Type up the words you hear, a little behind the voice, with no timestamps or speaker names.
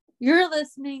You're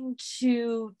listening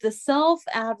to The Self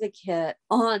Advocate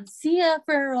on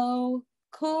CFRO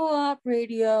Co-op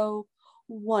Radio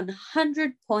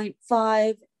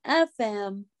 100.5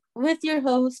 FM with your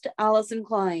host, Allison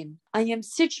Klein. I am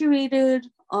situated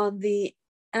on the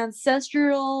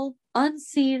ancestral,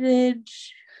 unceded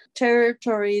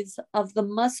territories of the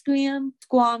Musqueam,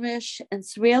 Squamish, and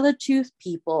Tsleil-Waututh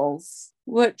peoples,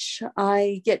 which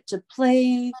I get to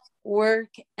play,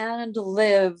 work, and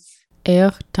live.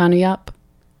 Tanuyap,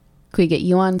 Quiget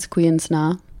Yuans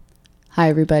Quiansna. Hi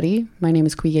everybody, my name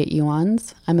is Quiget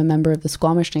Yuans. I'm a member of the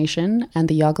Squamish Nation and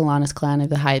the Yagalanas clan of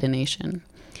the Haida Nation.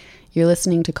 You're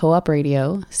listening to Co-op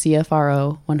Radio,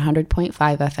 CFRO 100.5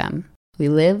 FM. We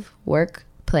live, work,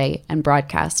 play, and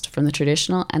broadcast from the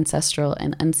traditional, ancestral,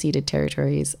 and unceded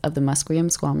territories of the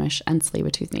Musqueam, Squamish, and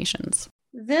Tsleil-Waututh nations.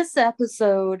 This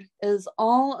episode is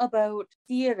all about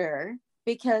theater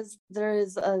because there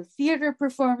is a theater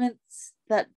performance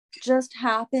that just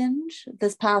happened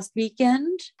this past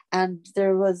weekend, and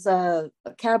there was a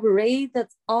cabaret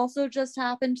that's also just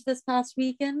happened this past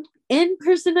weekend.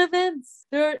 In-person events.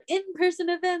 There are in-person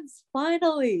events,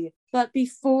 finally. But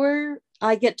before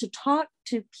I get to talk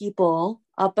to people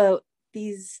about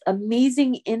these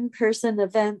amazing in-person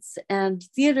events and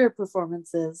theater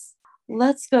performances,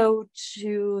 let's go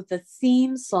to the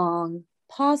theme song,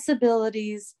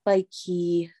 Possibilities by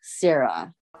Key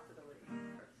Sarah.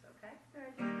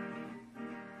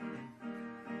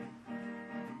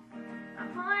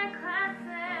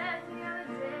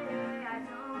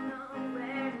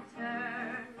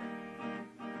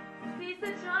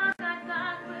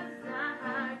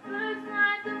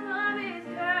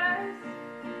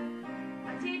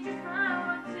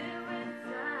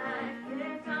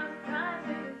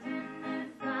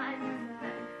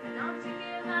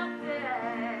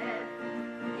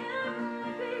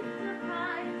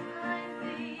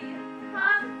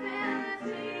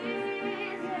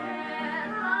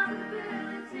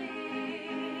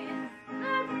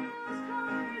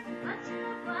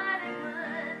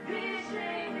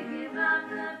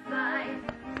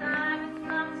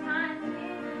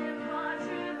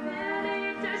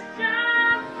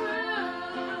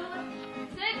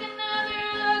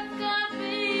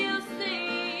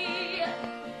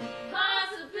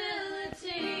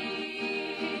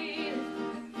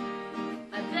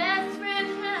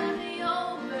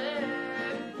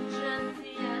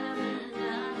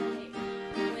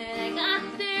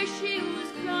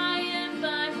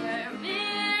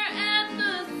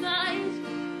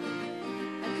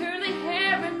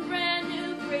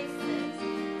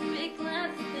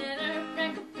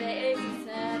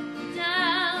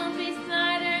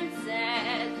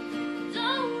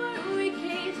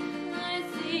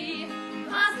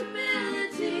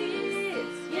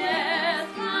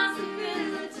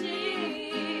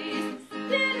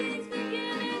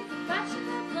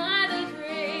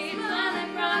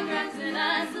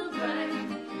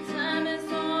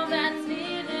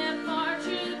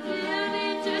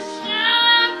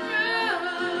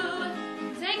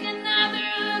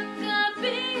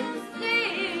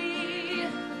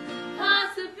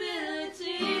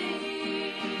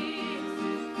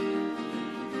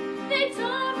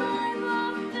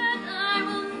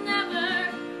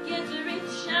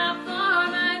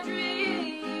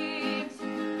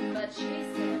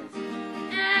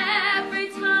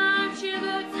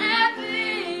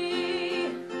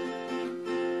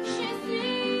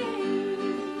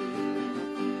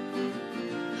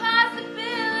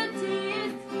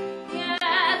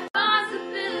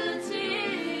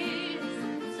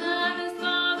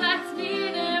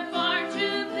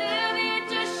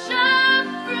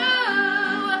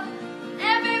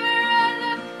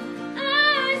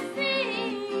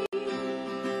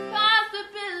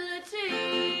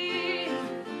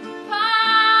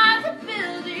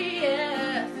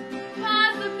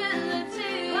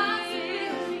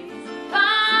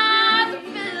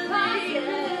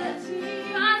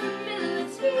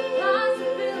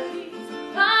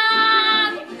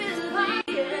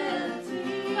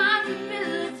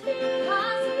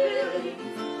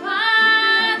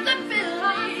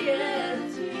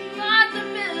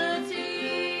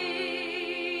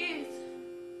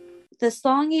 The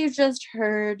song you just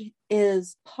heard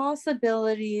is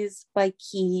Possibilities by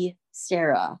Key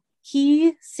Sarah.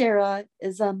 Key Sarah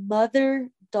is a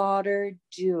mother-daughter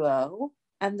duo,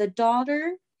 and the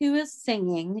daughter who is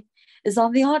singing is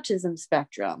on the autism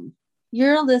spectrum.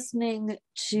 You're listening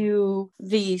to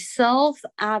The Self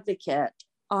Advocate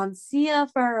on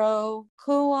CFRO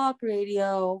Co-op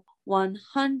Radio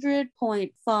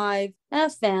 100.5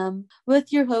 FM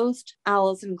with your host,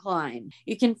 Allison Klein.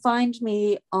 You can find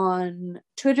me on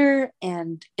Twitter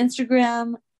and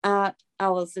Instagram at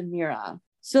Alice and Mira.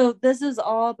 So this is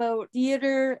all about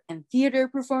theater and theater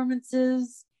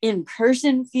performances,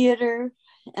 in-person theater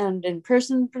and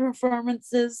in-person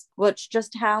performances, which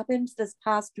just happened this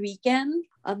past weekend.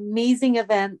 Amazing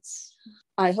events.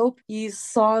 I hope you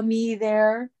saw me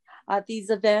there at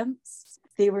these events.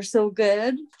 They were so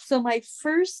good. So my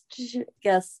first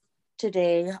guests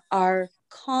today are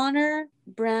Connor,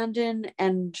 Brandon,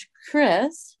 and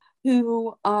Chris,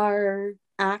 who are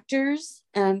actors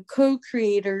and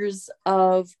co-creators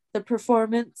of the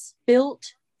performance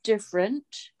Built Different,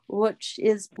 which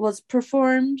was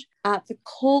performed at the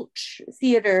Colch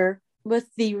Theatre with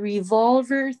the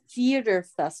Revolver Theatre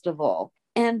Festival.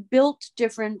 And Built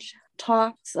Different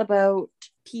talks about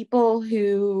people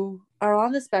who are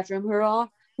on the spectrum,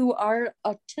 who are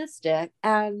autistic,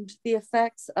 and the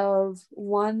effects of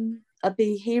a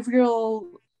behavioral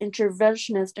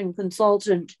interventionist and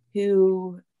consultant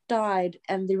who died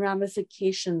and the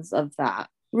ramifications of that.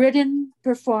 Written,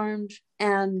 performed,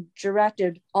 and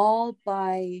directed all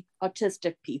by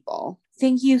autistic people.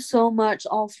 Thank you so much,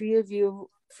 all three of you,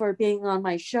 for being on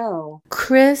my show.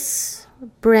 Chris,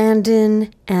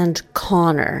 Brandon, and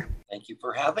Connor. Thank you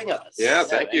for having us. Yeah,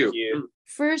 thank you.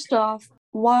 First off,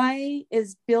 why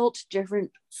is Built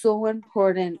Different so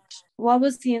important? What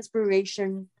was the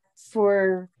inspiration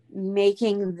for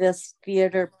making this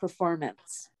theater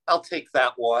performance? I'll take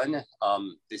that one.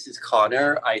 This is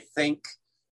Connor. I think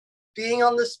being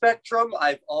on the spectrum,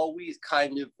 I've always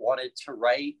kind of wanted to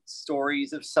write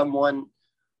stories of someone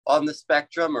on the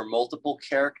spectrum or multiple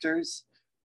characters.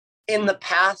 In the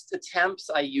past attempts,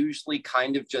 I usually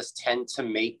kind of just tend to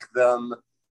make them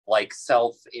like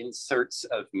self-inserts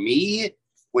of me,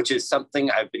 which is something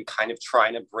I've been kind of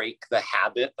trying to break the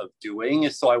habit of doing.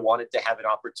 So I wanted to have an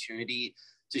opportunity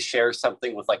to share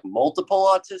something with like multiple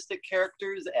autistic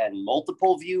characters and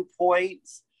multiple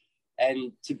viewpoints,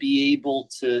 and to be able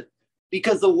to,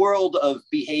 because the world of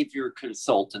behavior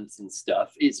consultants and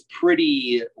stuff is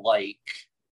pretty like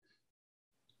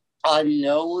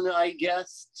unknown, I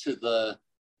guess, to the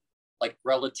like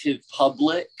relative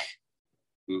public,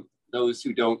 those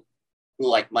who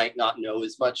like might not know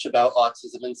as much about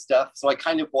autism and stuff. So I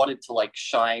kind of wanted to like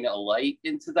shine a light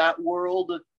into that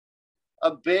world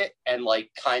a bit and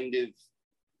like kind of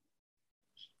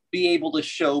be able to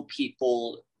show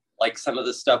people like some of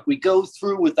the stuff we go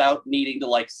through without needing to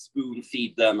like spoon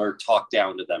feed them or talk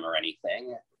down to them or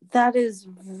anything. That is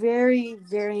very,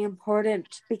 very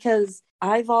important, because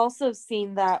I've also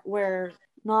seen that where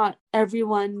not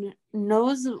everyone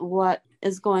knows what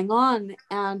is going on,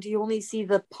 and you only see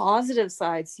the positive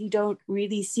sides. You don't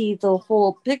really see the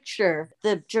whole picture.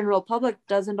 The general public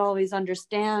doesn't always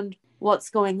understand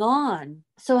what's going on.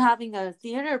 So having a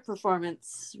theater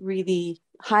performance really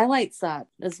highlights that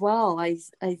as well. I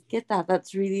get that.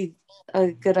 That's really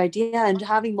a good idea. And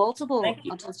having multiple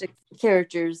autistic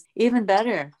characters, even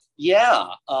better. Yeah.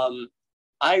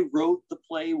 I wrote the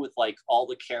play with like all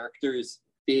the characters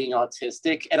being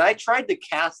autistic, and I tried to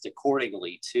cast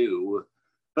accordingly too.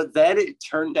 But then it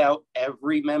turned out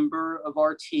every member of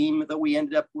our team that we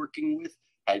ended up working with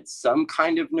had some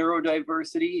kind of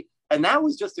neurodiversity. And that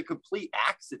was just a complete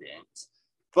accident.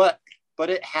 But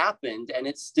it happened, and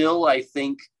it still, I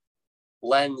think,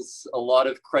 lends a lot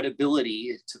of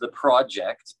credibility to the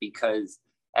project, because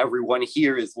everyone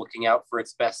here is looking out for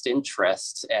its best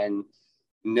interests and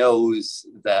knows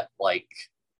that like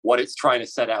what it's trying to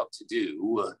set out to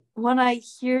do. When I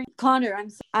hear Connor,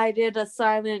 I did a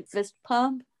silent fist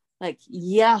pump, like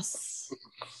yes.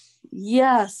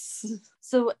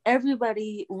 So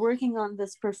everybody working on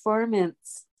this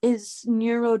performance is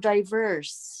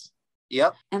neurodiverse.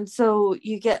 Yep. And so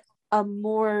you get a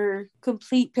more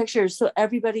complete picture. So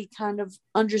everybody kind of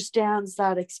understands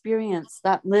that experience,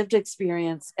 that lived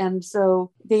experience. And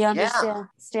so they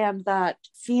understand that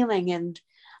feeling and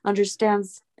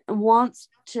wants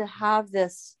to have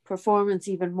this performance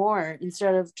even more,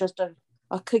 instead of just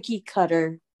a cookie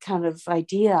cutter kind of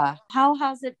idea. How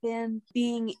has it been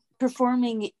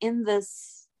performing in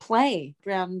this play,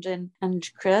 Brandon and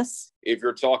Chris? If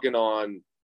you're talking on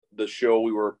the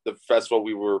show, the festival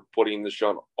we were putting the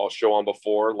show on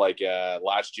before, like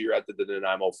last year at the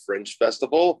Nanaimo Fringe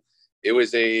Festival, it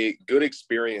was a good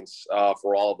experience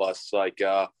for all of us. Like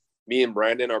me and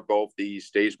Brandon are both the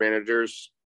stage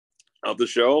managers of the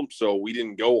show, so we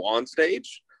didn't go on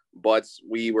stage, but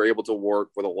we were able to work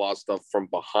with a lot of stuff from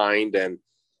behind, and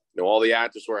all the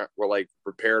actors were like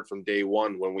prepared from day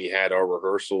one when we had our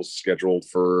rehearsals scheduled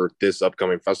for this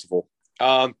upcoming festival.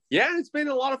 Yeah, it's been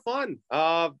a lot of fun.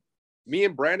 Me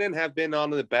and Brandon have been on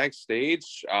the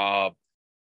backstage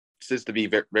since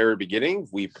the very beginning.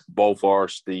 We both are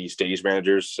the stage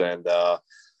managers, and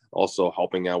also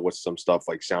helping out with some stuff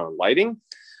like sound and lighting.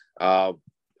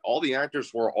 All the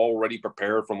actors were already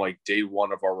prepared from like day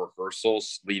one of our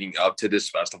rehearsals leading up to this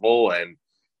festival. And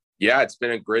yeah, it's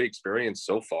been a great experience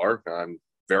so far. I'm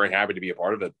very happy to be a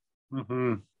part of it.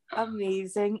 Mm-hmm.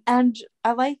 Amazing. And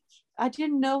I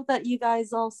didn't know that you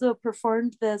guys also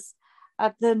performed this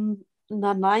at the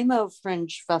Nanaimo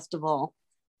Fringe Festival.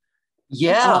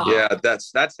 Yeah. Yeah,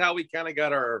 that's how we kind of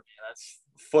got our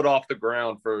foot off the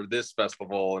ground for this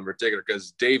festival in particular,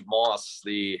 because Dave Moss,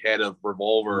 the head of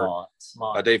Revolver,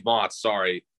 Dave Motz,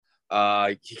 sorry,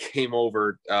 he came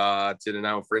over to the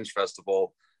Nanaimo Fringe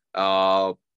Festival,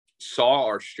 saw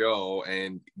our show,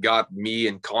 and got me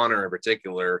and Connor in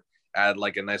particular at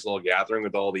like a nice little gathering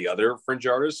with all the other fringe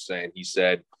artists, and he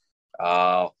said,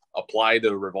 apply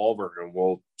to Revolver and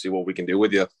we'll see what we can do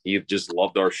with you. He just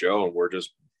loved our show, and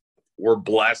we're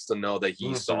blessed to know that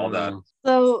he saw that.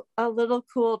 So a little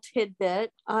cool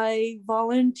tidbit, I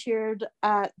volunteered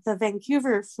at the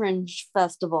Vancouver Fringe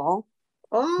Festival.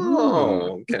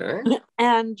 Oh, okay.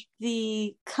 And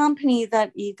the company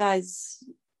that you guys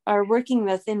are working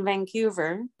with in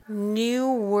Vancouver,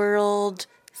 New World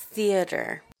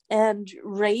Theatre. And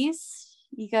Race,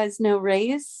 you guys know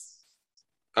Race?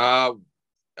 We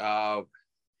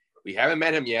haven't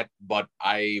met him yet, but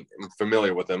I am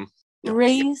familiar with him.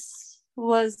 Race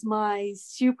was my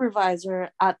supervisor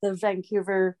at the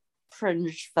Vancouver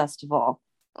Fringe Festival.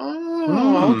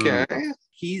 Oh, okay.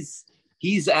 He's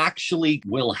actually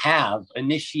will have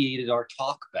initiated our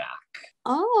talk back.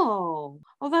 Oh,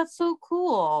 that's so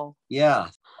cool. Yeah,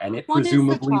 and it What is the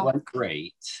presumably talk? went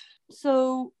great.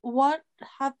 So what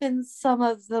have been some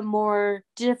of the more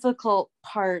difficult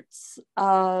parts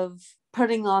of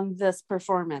putting on this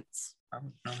performance?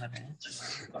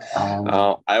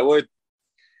 I would.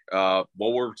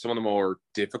 What were some of the more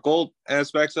difficult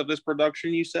aspects of this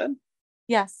production, you said?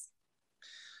 Yes.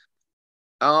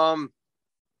 In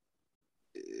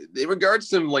regards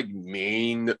to like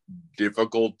main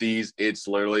difficulties, it's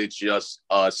literally just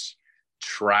us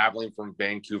traveling from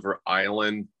Vancouver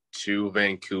Island to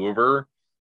Vancouver.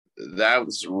 That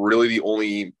was really the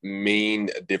only main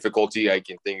difficulty I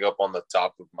can think of on the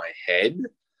top of my head,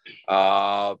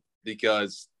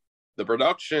 because the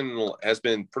production has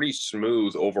been pretty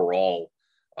smooth overall,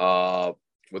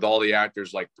 with all the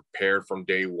actors like prepared from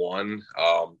day one.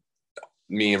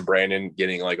 Me and Brandon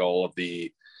getting like all of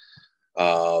the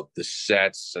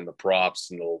sets and the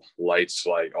props and the lights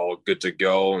like all good to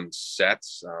go and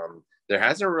sets. There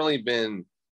hasn't really been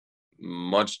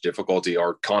much difficulty.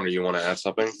 Or Connor, you want to add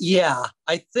something? Yeah,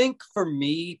 I think for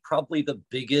me, probably the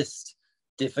biggest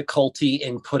difficulty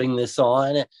in putting this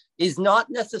on is not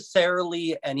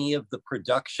necessarily any of the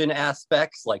production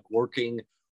aspects, like working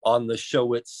on the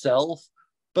show itself,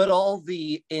 but all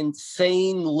the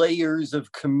insane layers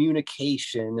of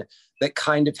communication that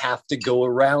kind of have to go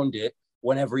around it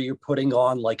whenever you're putting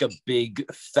on like a big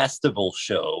festival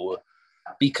show,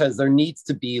 because there needs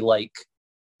to be like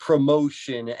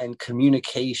promotion and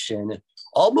communication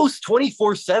almost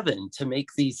 24/7 to make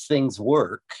these things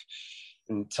work,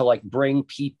 and to like bring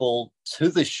people to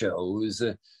the shows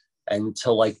and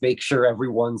to like make sure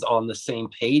everyone's on the same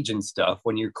page and stuff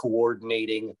when you're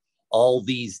coordinating all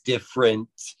these different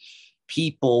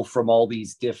people from all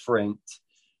these different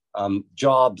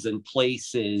jobs and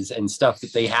places and stuff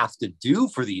that they have to do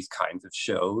for these kinds of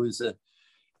shows.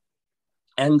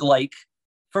 And like,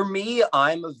 for me,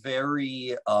 I'm a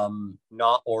very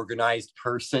not organized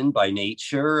person by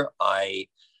nature. I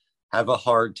have a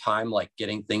hard time like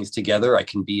getting things together. I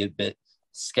can be a bit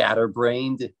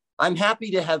scatterbrained. I'm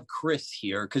happy to have Chris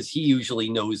here because he usually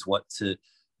knows what to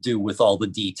do with all the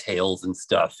details and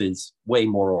stuff, is way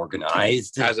more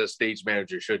organized. As a stage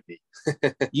manager should be.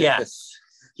 Yes.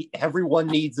 Everyone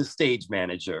needs a stage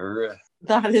manager.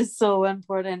 That is so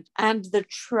important. And the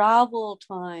travel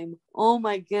time, oh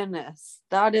my goodness,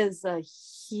 that is a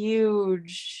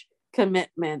huge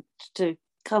commitment to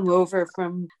come over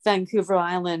from Vancouver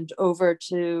Island over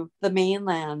to the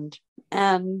mainland.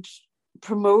 And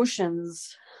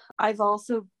promotions, I've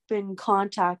also been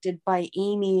contacted by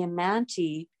Amy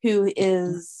Amanti, who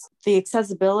is the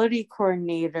accessibility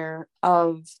coordinator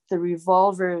of the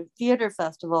Revolver Theatre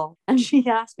Festival. And she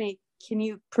asked me, can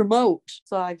you promote?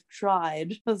 So I've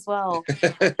tried as well.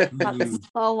 That's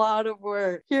a lot of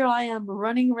work. Here I am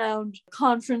running around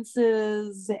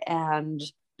conferences and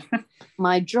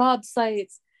my job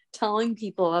sites, telling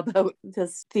people about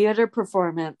this theater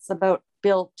performance, about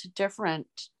Built Different.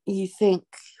 You think,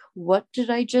 what did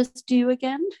I just do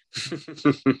again?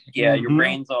 Yeah, your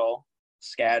brain's all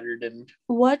scattered. And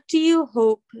what do you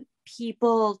hope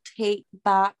people take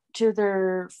back to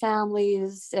their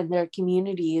families and their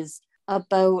communities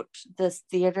about this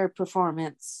theater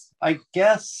performance? I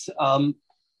guess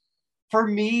for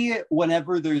me,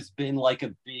 whenever there's been like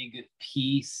a big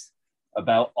piece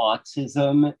about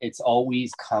autism, it's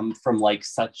always come from like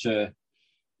such a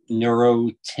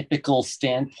neurotypical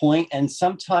standpoint, and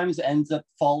sometimes ends up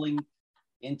falling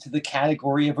into the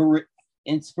category of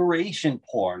inspiration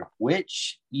porn,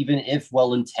 which, even if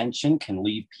well-intentioned, can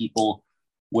leave people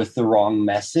with the wrong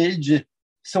message.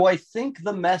 So I think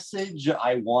the message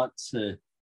I want to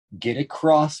get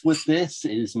across with this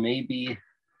is maybe,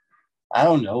 I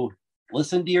don't know,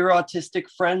 listen to your autistic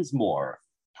friends more.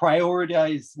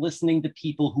 Prioritize listening to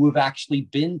people who have actually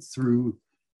been through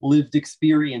lived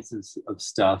experiences of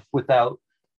stuff without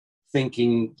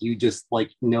thinking you just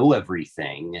like know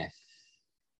everything,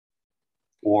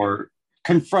 or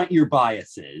confront your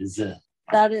biases.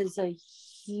 That is a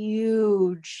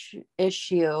huge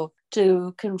issue,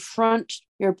 to confront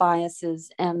your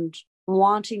biases and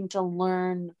wanting to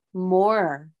learn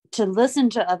more, to listen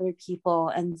to other people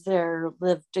and their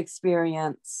lived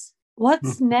experience.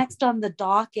 What's next on the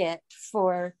docket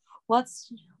for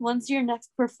when's your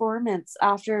next performance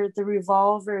after the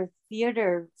Revolver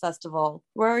Theater Festival?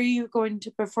 Where are you going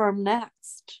to perform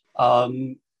next?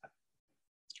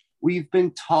 We've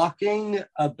been talking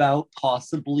about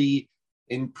possibly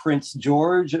in Prince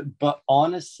George, but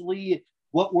honestly,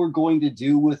 what we're going to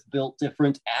do with Built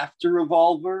Different after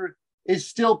Revolver is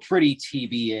still pretty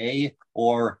TBA,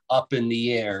 or up in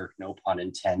the air, no pun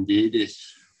intended.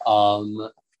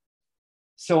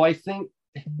 So I think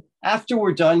after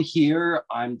we're done here,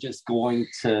 I'm just going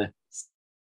to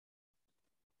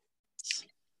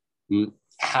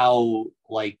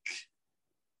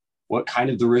what kind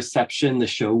of the reception the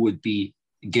show would be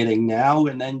getting now,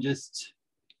 and then just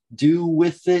do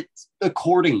with it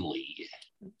accordingly.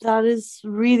 That is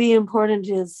really important,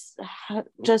 is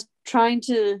just trying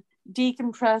to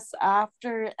decompress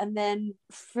after and then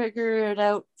figure it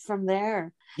out from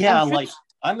there. Yeah,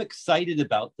 I'm excited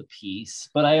about the piece,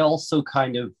 but I also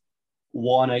kind of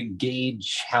want to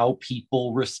gauge how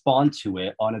people respond to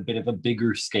it on a bit of a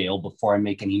bigger scale before I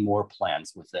make any more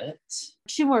plans with it.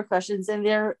 2 more questions, and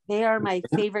they are my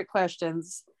favorite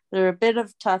questions. They're a bit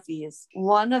of toughies.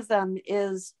 One of them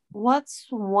is, what's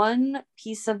one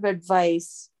piece of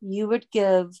advice you would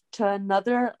give to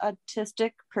another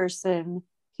autistic person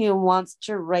who wants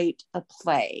to write a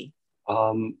play?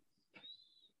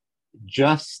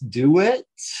 Just do it.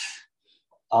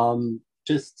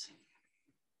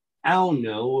 I don't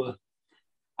know.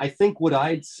 I think what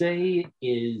I'd say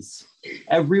is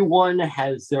everyone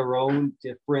has their own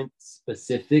different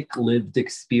specific lived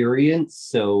experience.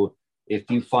 So if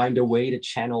you find a way to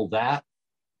channel that,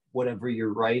 whatever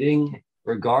you're writing,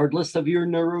 regardless of your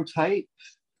neurotype,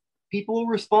 people will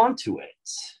respond to it.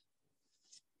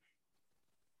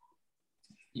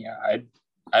 Yeah,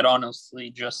 I'd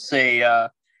honestly just say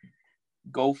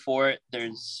go for it.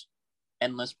 There's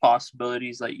endless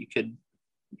possibilities that you could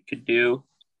do.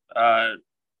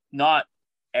 Not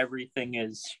everything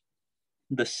is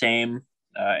the same.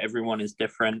 Everyone is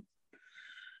different.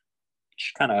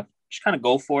 Just kind of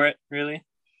go for it, really.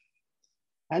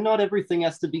 And not everything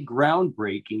has to be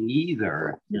groundbreaking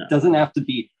either. No. It doesn't have to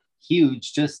be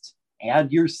huge. Just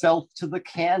add yourself to the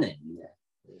canon.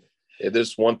 If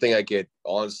there's one thing I could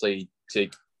honestly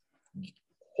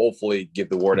hopefully give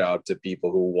the word out to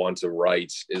people who want to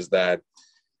write, is that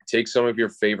take some of your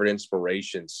favorite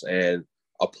inspirations and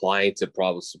apply it to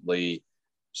probably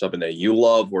something that you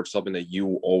love or something that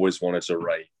you always wanted to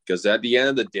write. Because at the end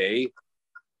of the day,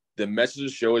 the message of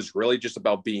the show is really just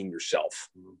about being yourself,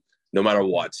 no matter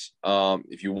what.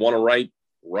 If you want to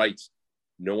write.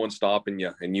 No one's stopping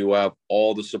you, and you have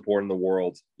all the support in the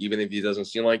world. Even if it doesn't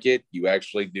seem like it, you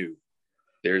actually do.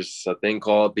 There's a thing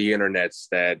called the internet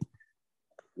that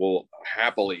will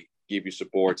happily give you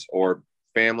support, or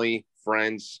family,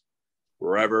 friends,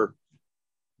 wherever.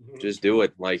 Just do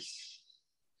it. Like,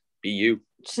 be you.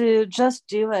 To just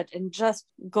do it and just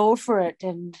go for it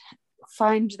and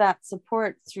find that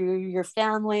support through your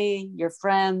family, your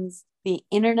friends, the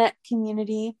internet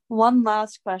community. One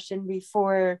last question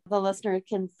before the listener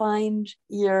can find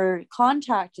your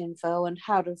contact info and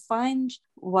how to find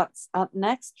what's up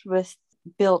next with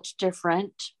Built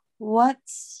Different.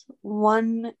 What's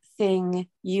one thing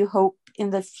you hope in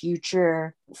the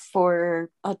future for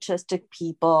autistic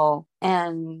people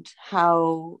and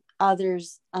how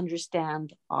others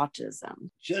understand autism?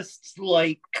 Just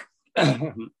like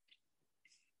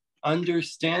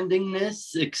understanding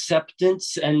this,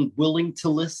 acceptance, and willing to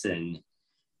listen.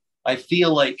 I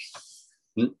feel like,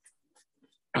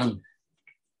 I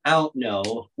don't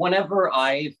know, whenever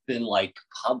I've been like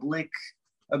public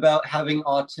about having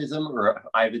autism, or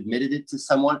I've admitted it to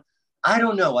someone. I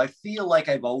don't know. I feel like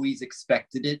I've always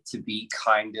expected it to be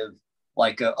kind of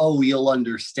like a, oh, you'll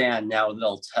understand now that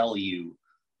I'll tell you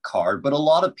card. But a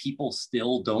lot of people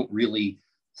still don't really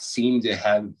seem to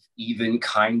have even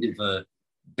kind of a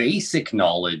basic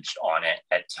knowledge on it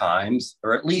at times,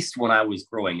 or at least when I was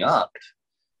growing up.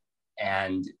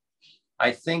 And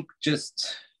I think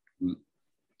just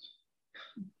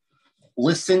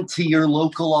listen to your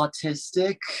local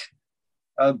autistic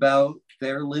about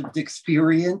their lived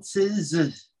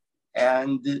experiences.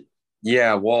 And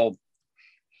yeah, well,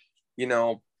 you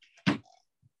know,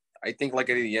 I think like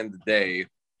at the end of the day,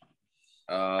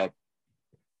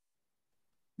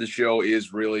 the show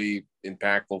is really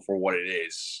impactful for what it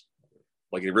is.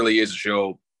 Like, it really is a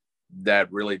show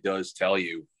that really does tell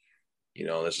you, you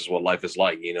know, this is what life is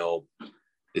like. You know,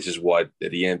 this is what,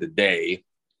 at the end of the day,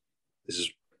 this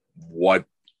is what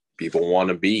people want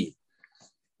to be.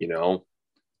 You know,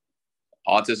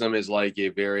 autism is like a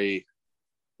very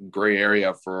gray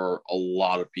area for a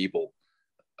lot of people.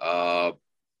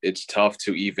 It's tough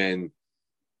to even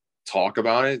talk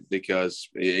about it because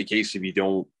in case if you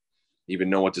don't even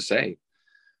know what to say.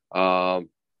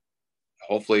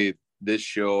 Hopefully this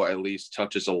show at least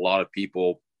touches a lot of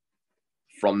people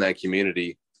from that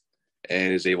community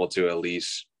and is able to at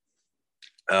least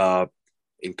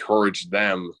encourage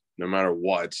them, no matter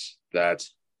what, that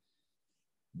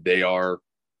they are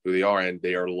who they are and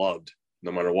they are loved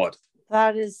no matter what.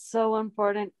 That is so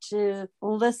important, to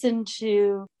listen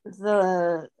to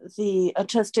the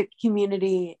autistic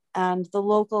community and the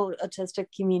local autistic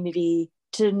community,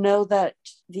 to know that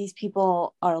these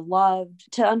people are loved,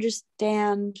 to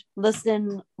understand,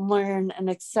 listen, learn, and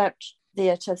accept the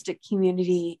autistic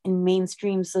community in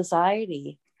mainstream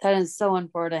society. That is so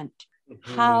important.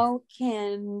 Mm-hmm. How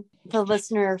can the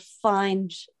listener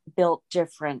find Built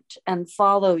Different and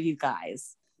follow you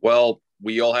guys? Well,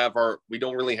 we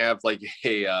don't really have like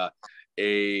a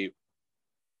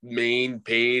main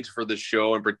page for the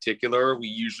show in particular. We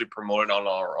usually promote it on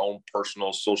our own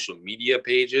personal social media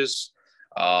pages.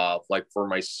 Like for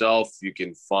myself, you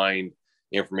can find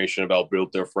information about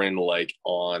Built Different like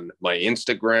on my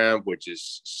Instagram, which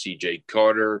is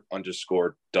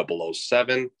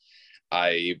CJ_Carter_007.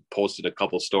 I posted a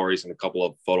couple stories and a couple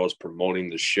of photos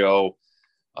promoting the show.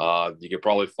 You could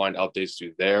probably find updates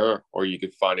through there, or you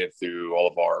could find it through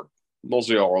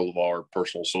mostly all of our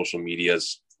personal social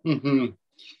medias. Mm-hmm.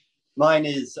 Mine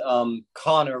is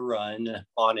Connor Run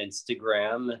on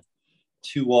Instagram,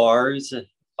 2 R's.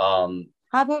 How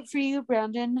about for you,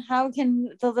 Brandon? How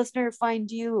can the listener find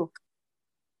you?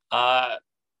 As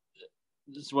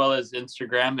well as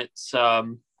Instagram, it's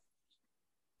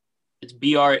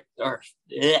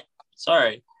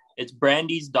it's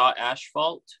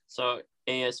brandy's.ashfalt. So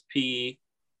ASPHALT01.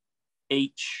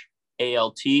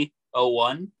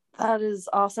 That is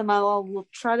awesome. I'll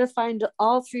try to find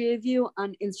all 3 of you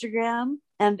on Instagram,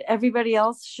 and everybody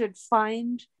else should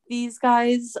find these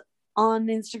guys on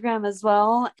Instagram as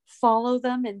well. Follow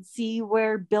them and see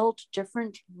where Built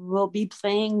Different will be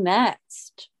playing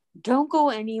next. Don't go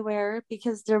anywhere,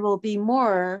 because there will be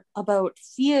more about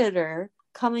theater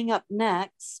coming up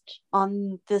next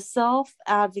on The Self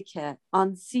Advocate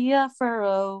on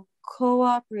CFRO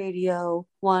Co-op Radio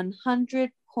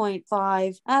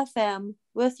 100.5 FM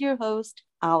with your host,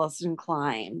 Allison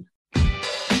Klein.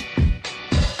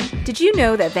 Did you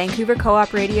know that Vancouver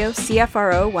Co-op Radio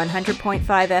CFRO 100.5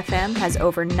 FM has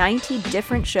over 90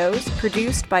 different shows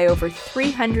produced by over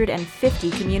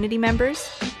 350 community members?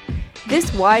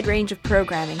 This wide range of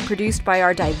programming produced by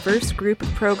our diverse group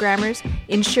of programmers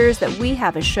ensures that we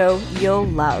have a show you'll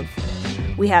love.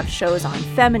 We have shows on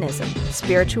feminism,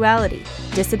 spirituality,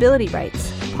 disability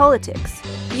rights, politics,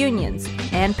 unions,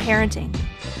 and parenting.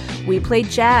 We play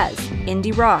jazz,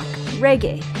 indie rock,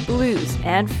 reggae, blues,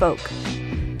 and folk.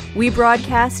 We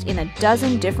broadcast in a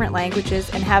dozen different languages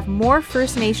and have more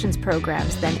First Nations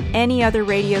programs than any other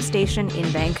radio station in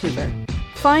Vancouver.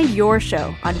 Find your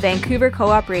show on Vancouver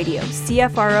Co-op Radio,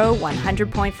 CFRO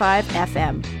 100.5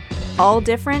 FM. All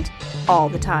different, all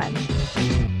the time.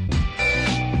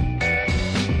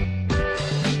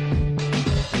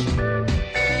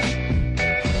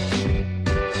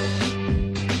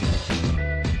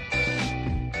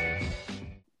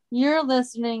 You're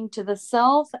listening to The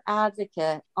Self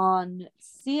Advocate on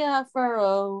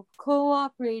CFRO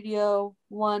Co-op Radio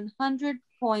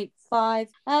 100.5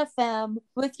 FM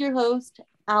with your host,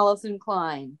 Allison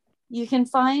Klein. You can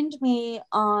find me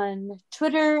on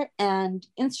Twitter and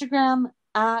Instagram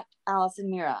at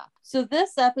Allison Mira. So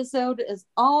this episode is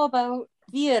all about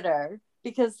theater,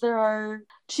 because there are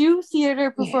 2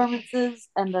 theater performances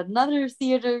and another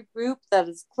theater group that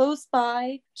is close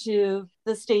by to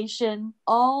the station,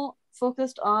 all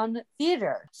focused on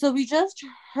theater. So we just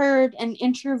heard an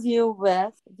interview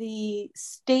with the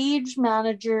stage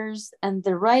managers and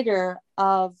the writer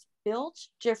of Built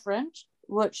Different,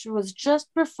 which was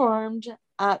just performed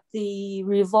at the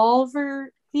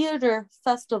Revolver Theater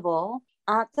Festival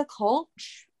at the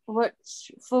Cultch,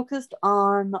 which focused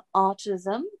on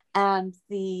autism and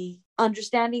the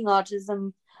understanding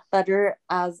autism better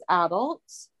as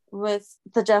adults, with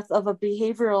the death of a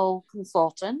behavioral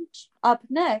consultant. Up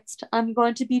next, I'm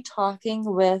going to be talking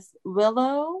with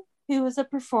Willow, who is a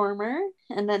performer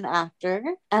and an actor,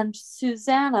 and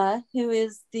Susanna, who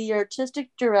is the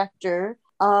artistic director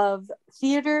of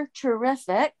Theater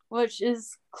Terrific, which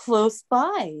is close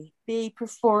by. They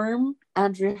perform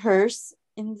and rehearse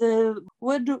in the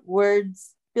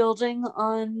Woodwards building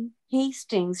on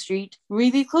Hastings Street,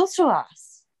 really close to us.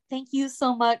 Thank you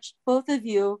so much, both of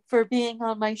you, for being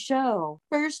on my show.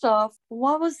 First off,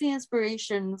 what was the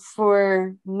inspiration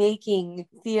for making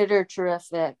Theater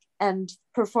Terrific and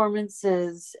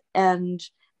performances and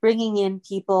bringing in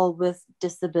people with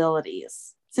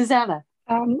disabilities? Susanna.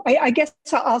 I guess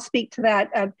I'll speak to that.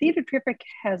 Theater Terrific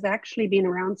has actually been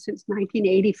around since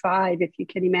 1985, if you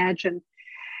can imagine.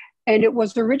 And it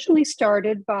was originally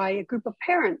started by a group of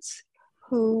parents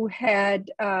who had,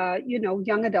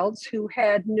 young adults who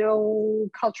had no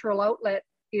cultural outlet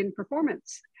in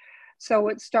performance. So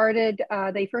it started,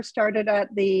 they first started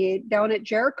down at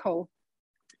Jericho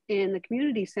in the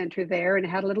community center there, and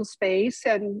had a little space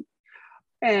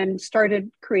and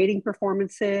started creating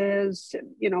performances,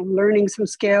 learning some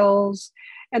skills.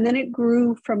 And then it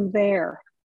grew from there.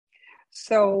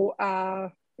 So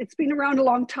it's been around a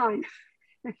long time.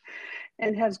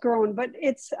 And has grown, but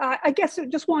it's I guess I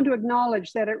just want to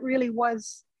acknowledge that it really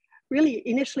was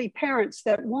initially parents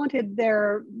that wanted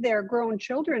their grown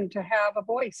children to have a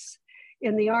voice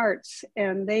in the arts,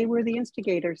 and they were the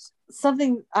instigators.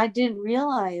 Something I didn't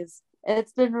realize,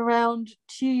 it's been around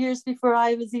 2 years before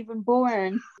I was even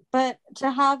born, but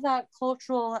to have that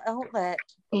cultural outlet,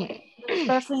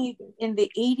 especially in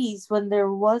the 80s when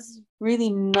there was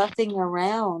really nothing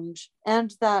around,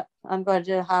 and that I'm going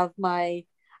to have my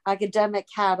academic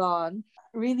hat on,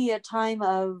 really a time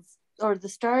of, or the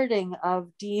starting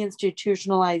of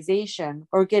deinstitutionalization,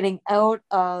 or getting out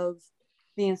of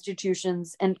the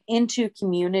institutions and into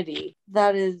community.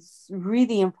 That is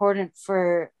really important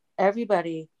for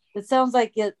everybody. It sounds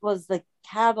like it was the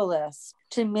catalyst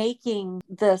to making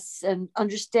this and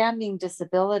understanding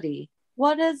disability.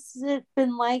 What has it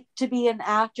been like to be an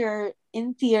actor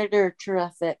in Theater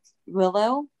Terrific,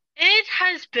 Willow? It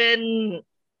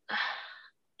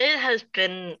has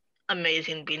been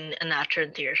amazing being an actor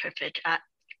in Theater Terrific.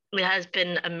 It has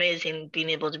been amazing being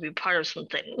able to be part of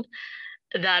something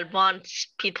that wants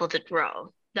people to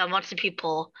grow, that wants the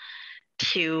people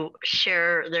to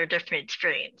share their different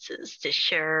experiences, to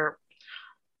share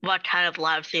what kind of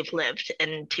lives they've lived,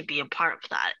 and to be a part of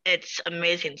that. It's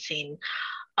amazing seeing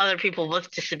other people with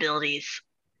disabilities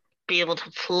be able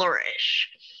to flourish,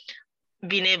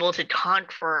 being able to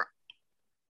conquer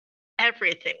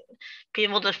everything, being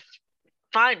able to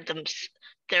find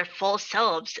their full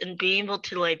selves, and being able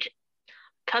to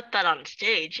put that on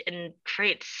stage and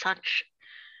create such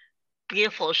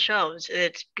beautiful shows.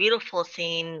 It's beautiful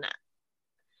seeing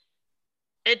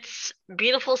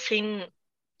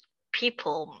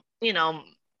people,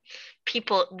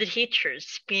 the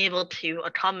teachers being able to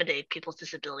accommodate people's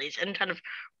disabilities and kind of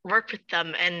work with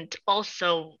them, and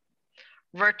also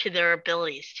work to their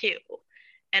abilities too,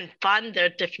 and find their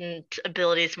different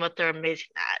abilities and what they're amazing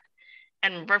at,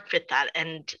 and work with that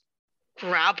and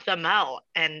grab them out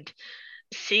and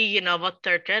see, what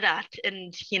they're good at,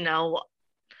 and,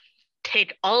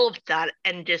 take all of that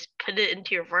and just put it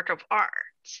into your work of art,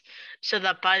 so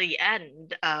that by the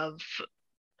end of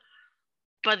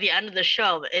the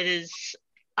show, it is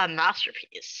a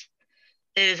masterpiece.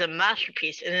 It is a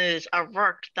masterpiece, and it is a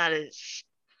work that is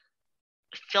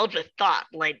filled with thought.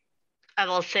 Like I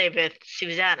will say with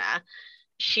Susanna,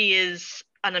 she is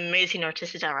an amazing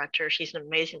artistic director. She's an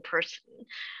amazing person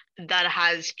that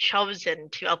has chosen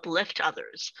to uplift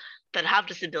others that have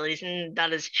disabilities, and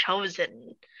that has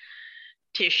chosen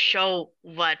to show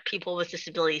what people with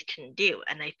disabilities can do.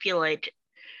 And I feel like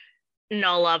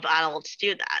not a lot of adults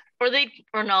do that, or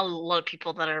not a lot of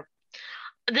people that are.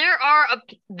 There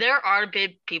are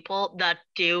big people that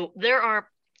do.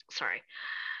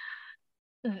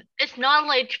 It's not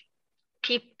like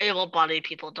able-bodied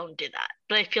people don't do that,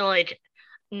 but I feel like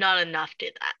not enough do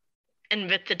that. And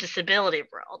with the disability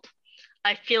world,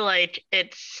 I feel like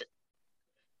it's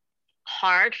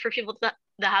hard for people that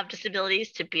have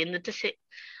disabilities to be in the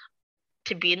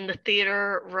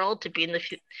theater world, to be in the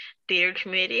theater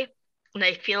community. And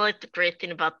I feel like the great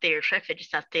thing about Theater Terrific is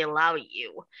that they allow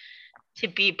you to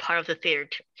be part of the theater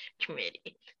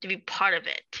community, to be part of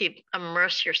it, to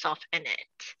immerse yourself in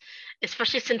it,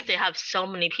 especially since they have so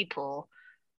many people,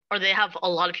 or they have a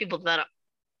lot of people that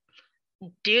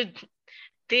do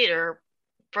theater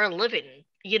for a living.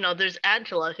 You know, there's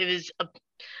Angela, who is a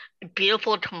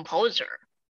beautiful composer,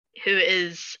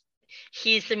 he's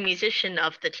the musician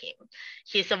of the team.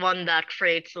 He's the one that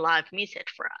creates live music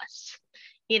for us,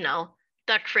 you know,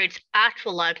 that creates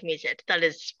actual live music that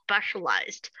is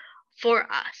specialized for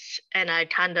us. And I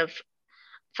kind of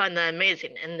find that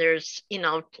amazing. And there's, you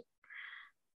know,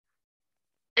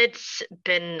 it's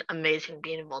been amazing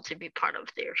being able to be part of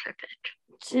Theater Terrific.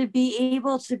 To be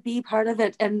able to be part of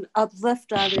it and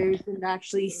uplift others and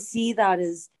actually see that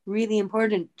is really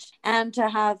important. And to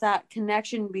have that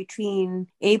connection between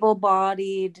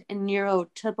able-bodied and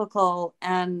neurotypical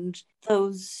and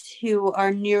those who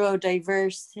are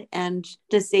neurodiverse and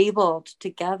disabled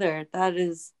together, that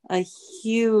is a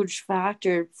huge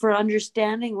factor for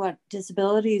understanding what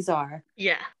disabilities are.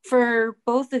 Yeah. For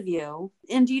both of you,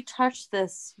 and you touched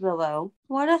this, Willow,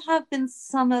 what have been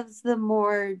some of the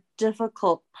more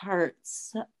difficult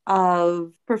parts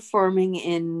of performing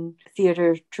in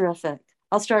Theater Terrific?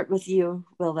 I'll start with you,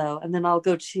 Willow, and then I'll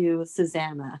go to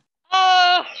Susanna.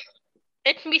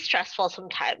 It can be stressful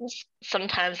sometimes.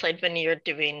 Sometimes, like when you're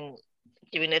doing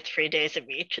it 3 days a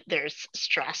week, there's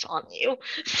stress on you.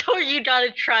 So you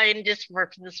gotta try and just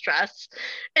work the stress.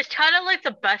 It's kind of like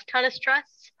the best kind of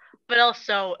stress, but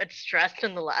also it's stress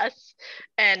nonetheless.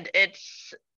 And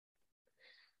it's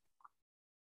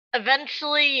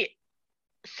eventually,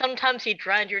 sometimes you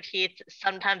grind your teeth,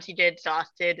 sometimes you get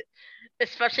exhausted,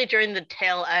 especially during the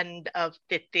tail end of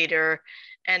the theater,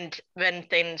 and when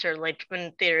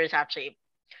theater is actually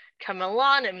coming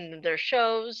along and there's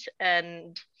shows,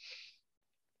 and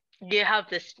you have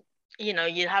this, you know,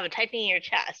 you have a tightening in your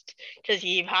chest because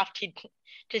you want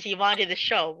to do the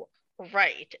show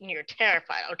right, and you're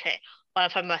terrified. Okay, what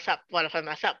if I mess up? What if I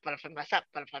mess up? What if I mess up?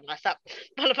 What if I mess up?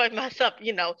 What if I mess up?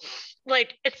 You know,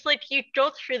 like, it's like you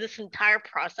go through this entire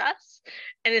process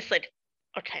and it's like,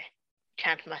 okay,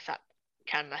 can't mess up.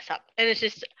 And it's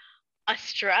just a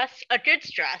stress, a good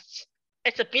stress.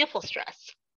 It's a beautiful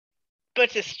stress, but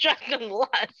it's a stress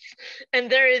nonetheless.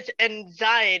 And there is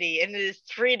anxiety, and it is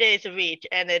 3 days a week,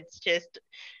 and it's just,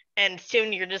 and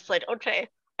soon you're just like, okay,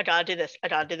 I gotta do this.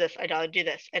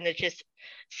 And it's just,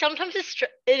 sometimes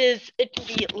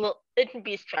it can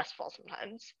be stressful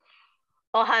sometimes.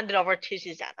 I'll hand it over to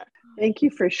Susanna. Thank you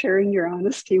for sharing your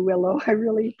honesty, Willow. I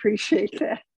really appreciate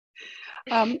that.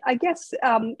 I guess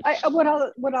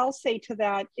what I'll say to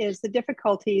that is the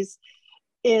difficulties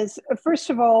is, first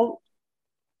of all,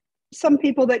 some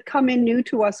people that come in new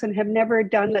to us and have never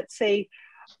done, let's say,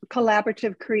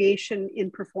 collaborative creation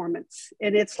in performance.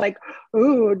 And it's like,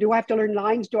 oh, do I have to learn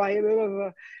lines?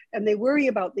 And they worry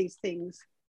about these things.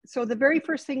 So the very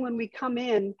first thing when we come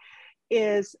in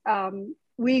is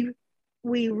we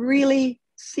really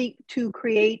seek to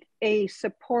create a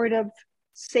supportive,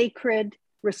 sacred,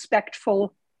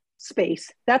 respectful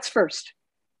space. That's first.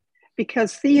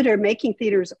 Because making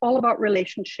theater is all about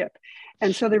relationship.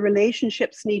 And so the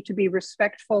relationships need to be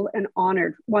respectful and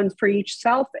honored, one for each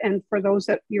self and for those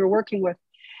that you're working with.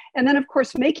 And then, of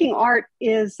course, making art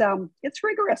is, it's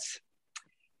rigorous.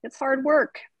 It's hard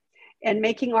work. And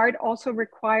making art also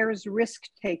requires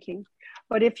risk-taking.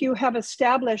 But if you have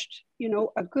established, you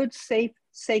know, a good, safe,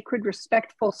 sacred,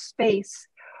 respectful space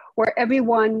where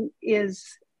everyone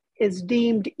is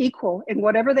deemed equal in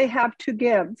whatever they have to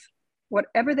give,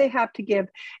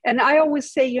 And I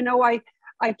always say, you know, I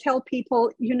tell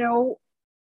people, you know,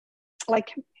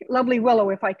 like lovely Willow,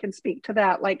 if I can speak to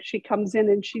that, like she comes in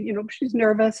and she, you know, she's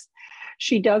nervous.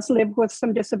 She does live with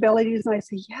some disabilities. And I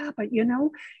say, yeah, but you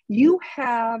know, you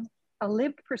have a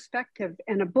lived perspective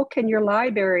and a book in your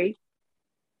library.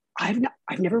 I've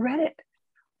never read it.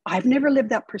 I've never lived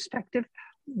that perspective.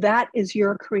 That is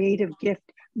your creative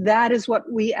gift. That is what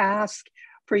we ask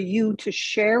for you to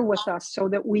share with us so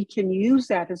that we can use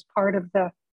that as part of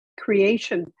the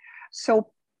creation.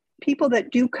 So people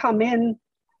that do come in,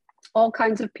 all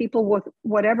kinds of people with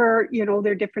whatever, you know,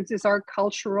 their differences are,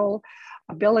 cultural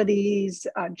abilities,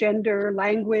 gender,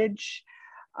 language,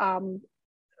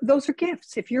 those are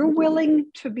gifts. If you're willing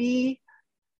to be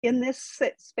in this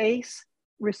space,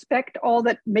 respect all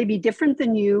that may be different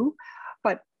than you,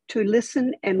 but to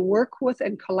listen and work with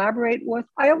and collaborate with.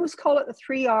 I always call it the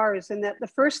 3 R's, and that the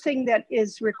first thing that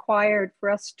is required for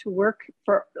us to work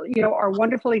for, our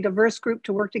wonderfully diverse group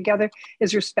to work together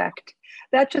is respect.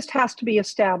 That just has to be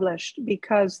established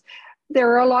because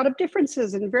there are a lot of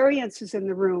differences and variances in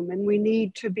the room, and we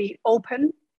need to be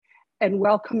open and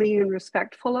welcoming and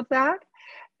respectful of that.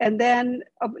 And then,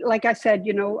 like I said,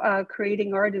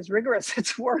 creating art is rigorous.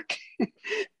 It's work.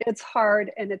 It's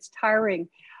hard and it's tiring.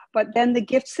 But then the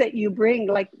gifts that you bring,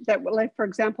 like for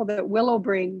example, that Willow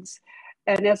brings,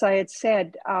 and as I had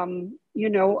said,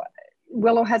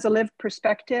 Willow has a lived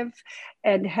perspective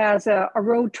and has a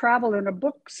road travel and a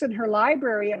books in her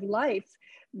library of life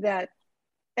that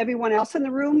everyone else in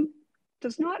the room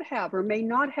does not have or may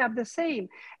not have the same.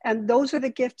 And those are the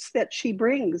gifts that she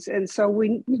brings. And so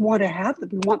we want to have them.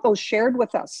 We want those shared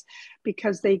with us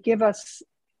because they give us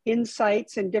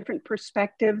insights and different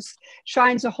perspectives,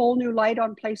 shines a whole new light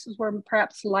on places where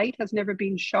perhaps light has never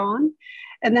been shone.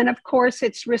 And then of course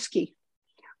it's risky,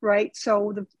 right?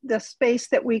 So the space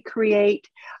that we create,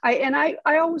 I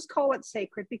always call it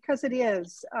sacred because it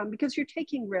is, because you're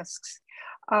taking risks.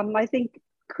 I think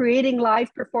creating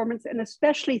live performance, and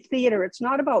especially theater, it's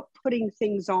not about putting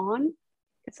things on,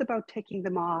 it's about taking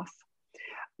them off.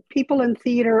 People in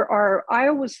theater I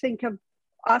always think of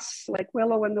us, like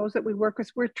Willow and those that we work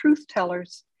with, we're truth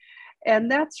tellers. And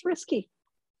that's risky,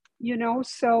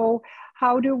 so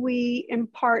how do we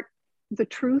impart the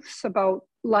truths about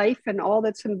life and all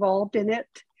that's involved in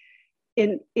it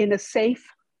in a safe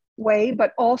way,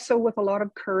 but also with a lot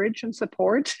of courage and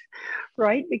support,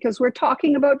 right? Because we're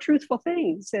talking about truthful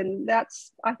things. And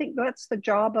I think that's the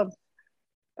job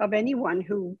of anyone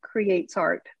who creates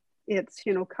art. It's,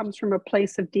 comes from a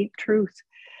place of deep truth.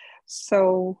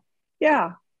 So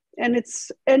yeah. And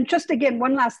just again,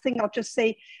 one last thing I'll just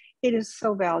say, it is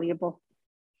so valuable.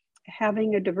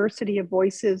 Having a diversity of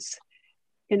voices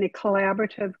in a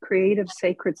collaborative, creative,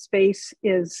 sacred space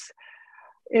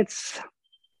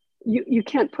you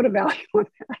can't put a value on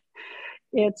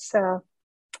that.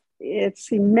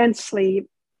 It's immensely,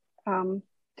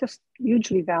 just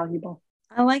hugely valuable.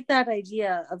 I like that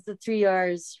idea of the 3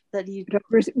 R's that you.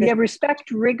 We have respect,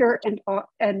 rigor,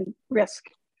 and risk.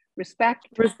 Respect,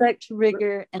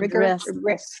 rigor, and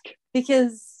risk.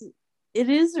 Because it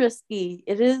is risky.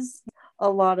 It is a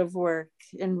lot of work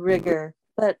and rigor.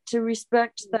 But to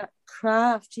respect that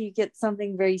craft, you get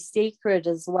something very sacred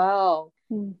as well,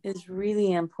 is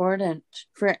really important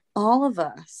for all of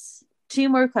us. 2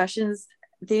 more questions.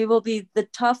 They will be the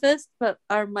toughest, but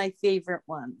are my favorite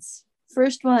ones.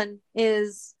 First one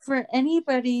is for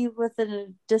anybody with a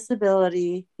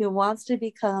disability who wants to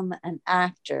become an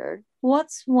actor,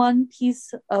 what's one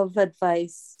piece of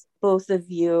advice both of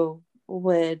you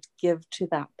would give to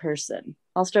that person?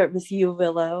 I'll start with you,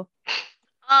 Willow.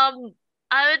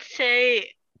 I would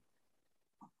say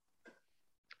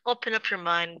open up your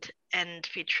mind and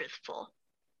be truthful.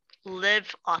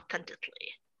 Live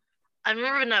authentically. I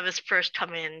remember when I was first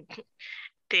coming in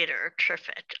theater,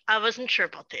 Triffitt, I wasn't sure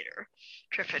about theater,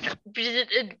 Triffitt, because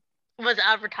it was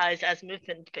advertised as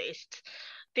movement-based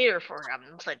theater program.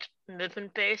 It was like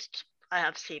movement-based. I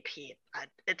have CP.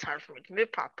 It's hard for me to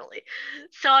move properly.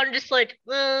 So I'm just like,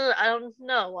 I don't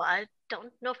know. I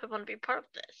don't know if I want to be part of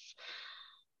this.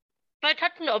 But I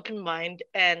had an open mind,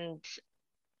 and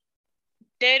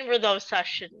then were those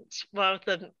sessions where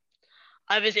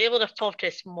I was able to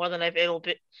focus more than I've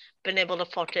been able to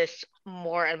focus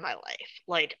more in my life.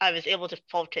 Like I was able to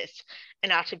focus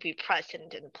and actually be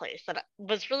present in a place that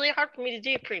was really hard for me to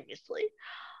do previously.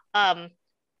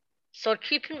 So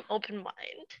keep an open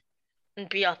mind and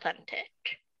be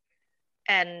authentic.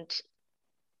 And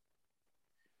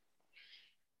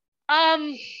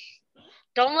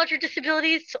don't let your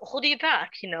disabilities hold you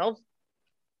back,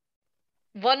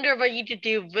 Wonder what you could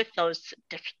do with those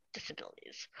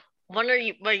disabilities. Wonder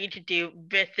what you could do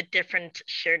with the different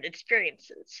shared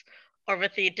experiences or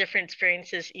with the different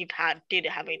experiences you've had due to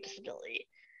having a disability.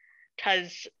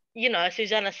 Because, as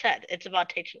Susanna said, it's about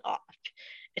taking off.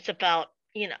 It's about,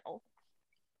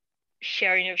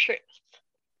 sharing your truth.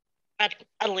 At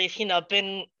least,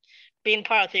 being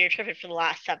part of Theatre Triffitt for the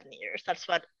last 7 years. That's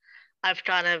what I've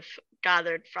kind of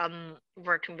gathered from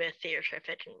working with Theatre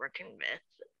Triffitt and working with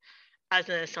as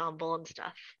an ensemble and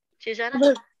stuff.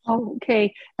 Susanna? Oh,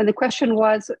 okay. And the question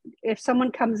was, if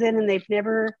someone comes in and they've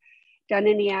never done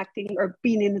any acting or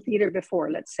been in the theater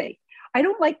before, let's say. I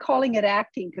don't like calling it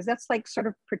acting because that's like sort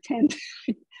of pretend.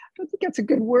 I don't think that's a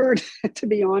good word, to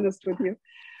be honest with you.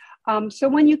 So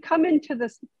when you come into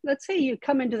this, let's say you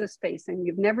come into the space and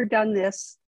you've never done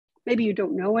this, maybe you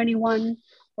don't know anyone,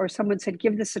 or someone said,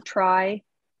 give this a try.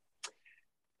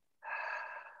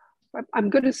 I'm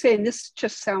going to say, and this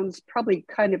just sounds probably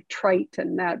kind of trite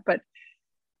and that, but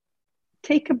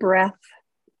take a breath,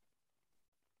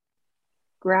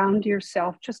 ground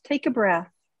yourself, just take a breath.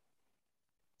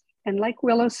 And like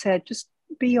Willow said, just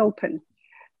be open.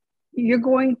 You're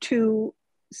going to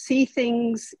see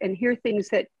things and hear things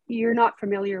that you're not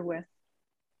familiar with.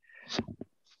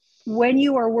 When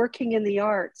you are working in the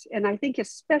arts, and I think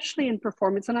especially in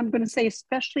performance, and I'm going to say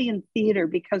especially in theater,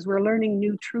 because we're learning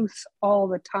new truths all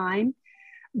the time,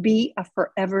 be a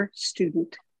forever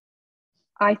student.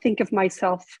 I think of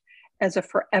myself as a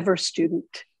forever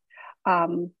student.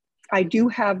 I do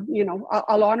have,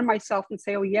 I'll honor myself and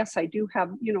say, oh yes, I do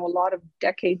have, a lot of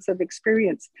decades of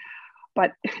experience,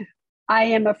 but I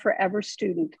am a forever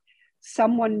student.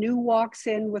 Someone new walks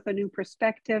in with a new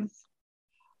perspective.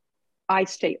 I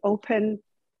stay open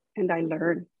and I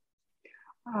learn.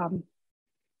 And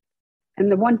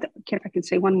if I can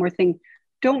say one more thing,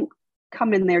 don't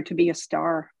come in there to be a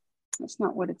star. That's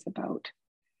not what it's about.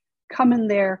 Come in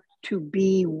there to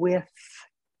be with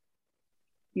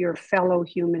your fellow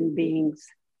human beings.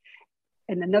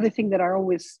 And another thing that I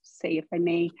always say, if I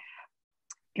may,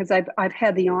 because I've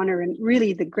had the honor and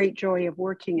really the great joy of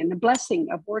working and the blessing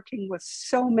of working with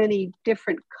so many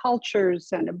different cultures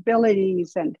and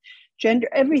abilities and gender,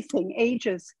 everything,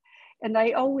 ages. And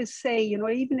I always say,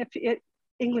 even if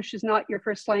English is not your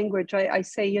first language, I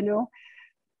say,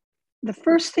 the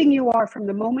first thing you are from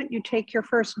the moment you take your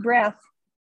first breath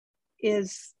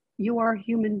is you are a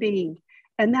human being.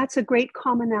 And that's a great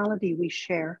commonality we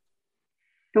share.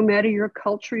 No matter your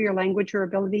culture, your language, your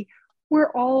ability,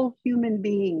 we're all human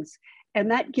beings.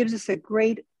 And that gives us a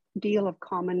great deal of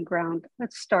common ground.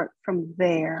 Let's start from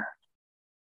there.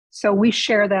 So we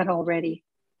share that already,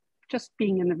 just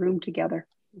being in the room together.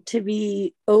 To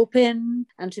be open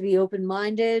and to be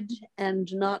open-minded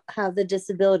and not have the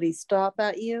disability stop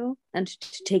at you, and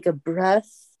to take a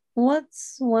breath.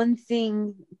 What's one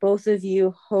thing both of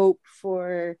you hope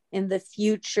for in the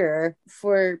future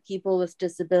for people with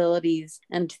disabilities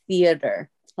and theater?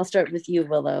 I'll start with you,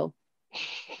 Willow.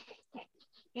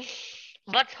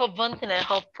 What's one thing I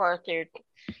hope for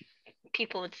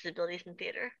people with disabilities in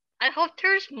theater? I hope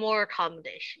there's more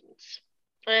accommodations.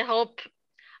 I hope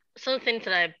some things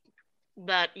that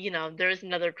there's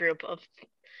another group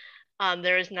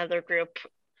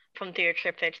from Theatre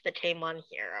Triptych that came on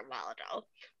here a while ago,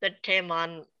 that came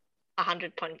on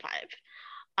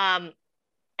 100.5.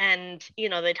 And,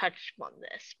 they touched on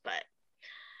this, but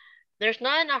there's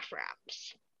not enough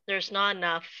ramps. There's not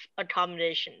enough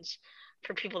accommodations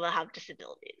for people that have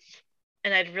disabilities.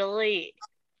 And I'd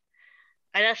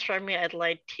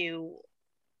like to,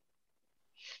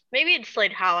 maybe it's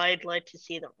like how I'd like to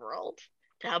see the world,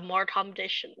 to have more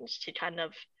accommodations, to kind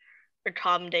of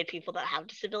accommodate people that have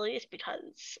disabilities,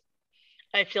 because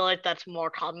I feel like that's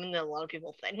more common than a lot of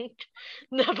people think.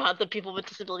 About the people with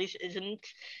disabilities isn't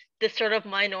this sort of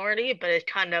minority, but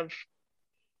it's kind of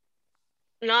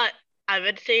not, I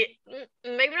would say,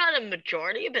 maybe not a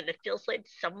majority, but it feels like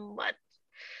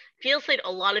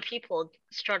a lot of people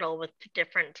struggle with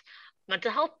different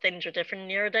mental health things or different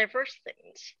neurodiverse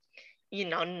things.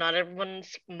 Not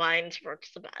everyone's minds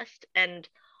works the best. And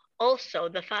also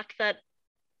the fact that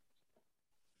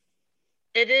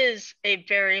it is a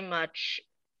very much,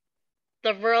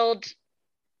 the world,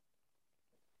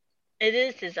 it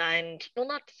is designed, well,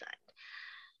 not designed.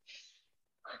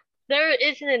 There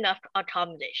isn't enough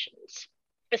accommodations,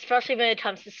 especially when it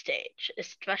comes to stage,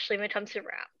 especially when it comes to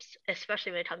ramps,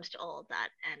 especially when it comes to all of that.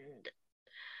 And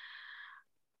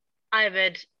I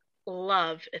would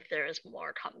love if there is more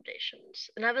accommodations.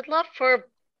 And I would love for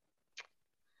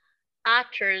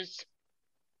actors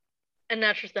and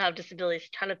actors that have disabilities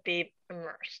to kind of be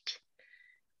immersed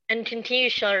and continue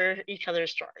to share each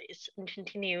other's stories and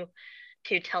continue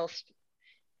to tell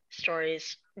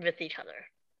stories with each other.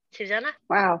 Susanna?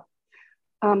 Wow.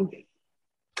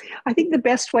 I think the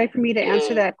best way for me to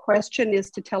answer that question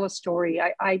is to tell a story.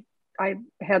 I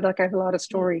have a lot of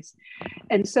stories.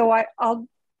 And so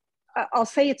I'll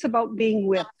say it's about being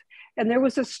with. And there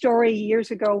was a story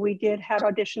years ago, we had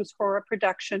auditions for a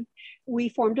production. We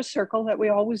formed a circle that we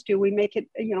always do. We make it,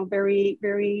 very,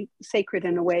 very sacred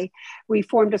in a way. We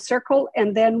formed a circle,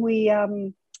 and then we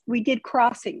did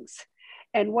crossings.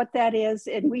 And what that is,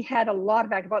 and we had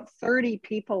about 30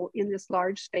 people in this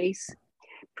large space,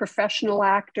 professional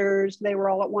actors, they were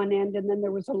all at one end. And then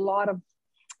there was a lot of,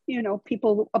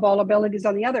 people of all abilities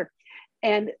on the other.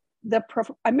 And I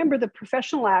remember the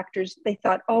professional actors, they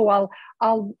thought, oh,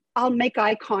 I'll make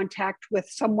eye contact with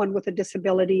someone with a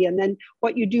disability. And then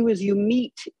what you do is you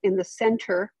meet in the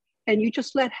center and you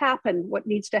just let happen what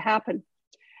needs to happen.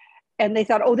 And they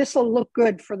thought, oh, this will look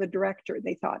good for the director,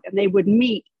 they thought. And they would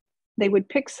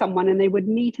pick someone and they would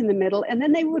meet in the middle. And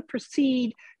then they would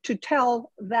proceed to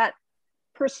tell that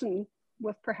person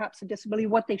with perhaps a disability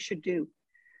what they should do.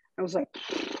 I was like,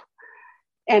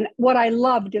 and what I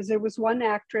loved is there was one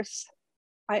actress,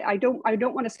 I don't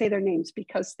want to say their names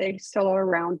because they still are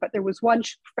around, but there was one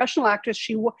professional actress.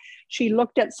 She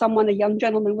looked at someone, a young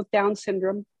gentleman with Down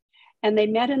syndrome, and they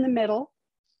met in the middle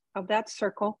of that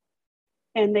circle,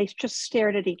 and they just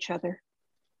stared at each other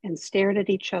and stared at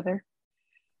each other.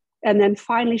 And then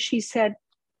finally she said,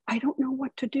 I don't know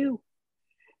what to do.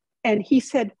 And he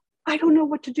said, I don't know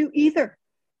what to do either.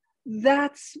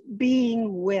 That's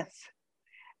being with.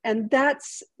 And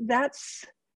that's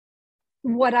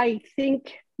what I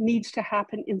think needs to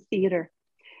happen in theater.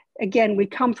 Again, we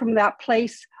come from that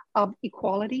place of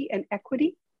equality and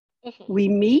equity. Mm-hmm. We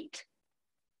meet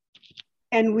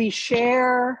and we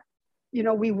share,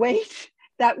 we wait.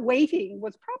 That waiting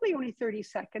was probably only 30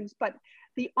 seconds, but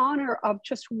the honor of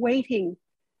just waiting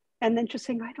and then just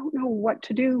saying, I don't know what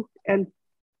to do. And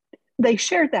they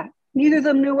shared that. Neither of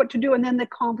them knew what to do. And then the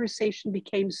conversation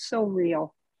became so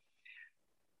real.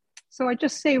 So I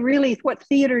just say really what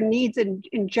theater needs in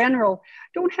general,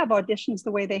 don't have auditions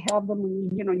the way they have them.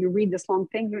 When, you read this long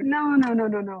thing.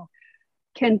 No.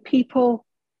 Can people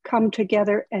come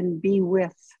together and be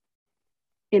with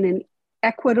in an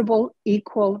equitable,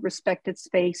 equal, respected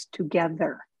space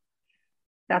together?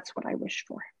 That's what I wish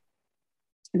for.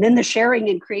 And then the sharing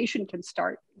and creation can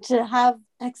start. To have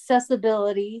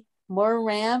accessibility, more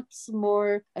ramps,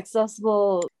 more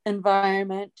accessible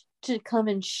environment to come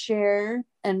and share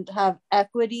and have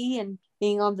equity and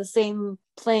being on the same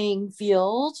playing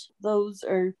field. Those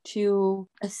are two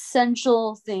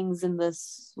essential things in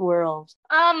this world.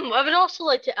 I would also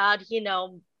like to add,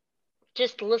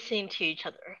 just listening to each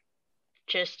other.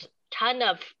 Just kind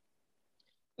of,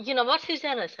 what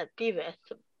Susanna said, be with,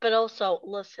 but also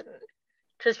listen.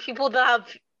 Because people that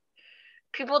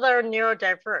are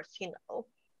neurodiverse,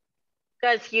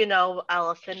 guys,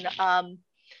 Allison,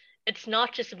 it's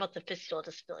not just about the physical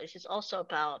disabilities. It's also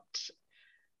about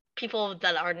people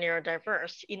that are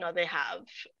neurodiverse.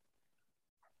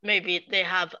 They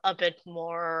have a bit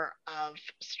more of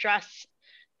stress.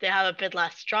 They have a bit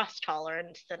less stress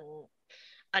tolerance than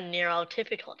a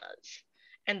neurotypical does.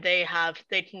 And they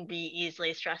can be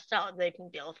easily stressed out. They can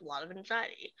deal with a lot of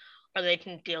anxiety, or they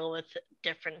can deal with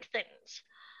different things.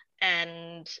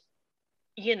 And,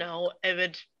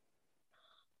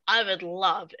 I would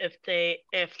love if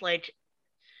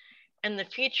in the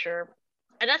future,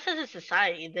 and that's as a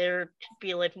society, there could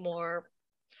be more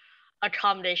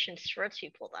accommodations towards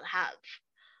people that have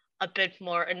a bit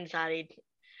more anxiety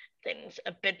things,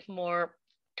 a bit more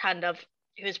kind of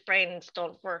whose brains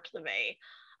don't work the way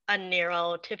a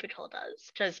neurotypical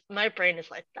does. Because my brain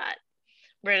is like that,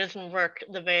 where it doesn't work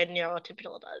the way a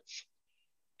neurotypical does.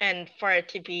 And for it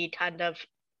to be kind of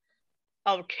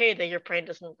okay that your brain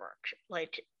doesn't work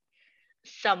like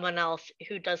someone else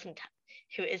who isn't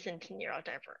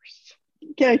neurodiverse.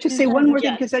 Can I just say one more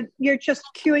thing? Because you're just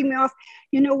cueing me off.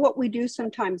 What we do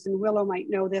sometimes, and Willow might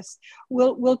know this,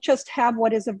 we'll just have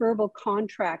what is a verbal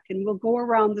contract, and we'll go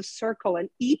around the circle, and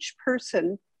each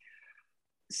person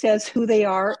says who they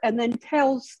are, and then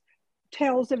tells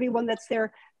everyone that's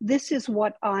there, this is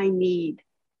what I need.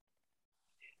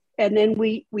 And then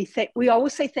we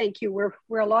always say thank you. We're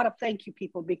a lot of thank you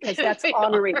people, because that's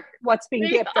honoring what's being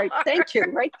given, right? Thank you,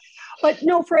 right? But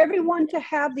no, for everyone to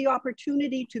have the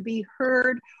opportunity to be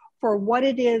heard for what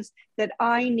it is that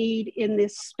I need in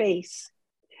this space.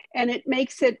 And it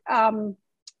makes it,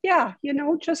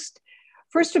 just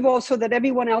first of all, so that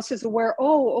everyone else is aware,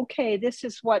 oh, okay, this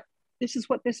is what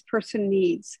this person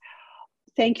needs.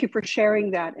 Thank you for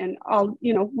sharing that. And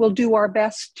we'll do our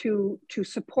best to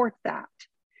support that.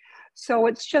 So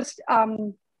it's just,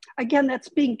 again, that's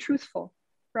being truthful,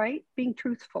 right? Being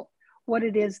truthful, what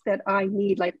it is that I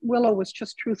need. Like Willow was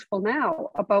just truthful now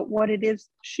about what it is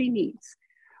she needs,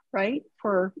 right?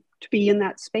 To be in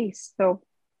that space. So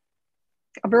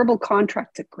a verbal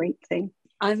contract's a great thing.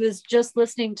 I was just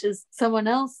listening to someone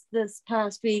else this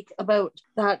past week about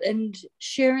that and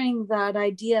sharing that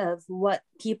idea of what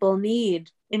people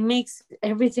need. It makes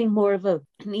everything more of an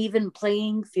even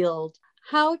playing field.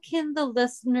 How can the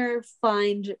listener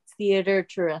find Theatre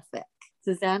Terrific?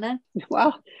 Susanna?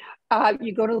 Well,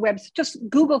 you go to the website, just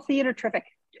Google Theatre Terrific.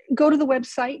 Go to the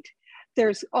website.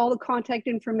 There's all the contact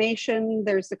information.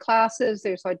 There's the classes,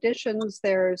 there's auditions,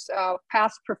 there's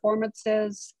past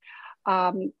performances.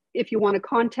 If you want to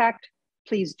contact,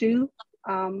 please do.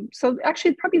 So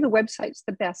actually, probably the website's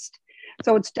the best.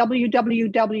 So it's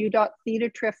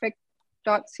www.theatreterrific,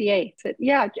 So,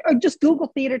 yeah, or just Google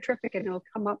Theatre Terrific and it'll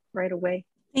come up right away.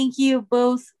 Thank you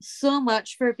both so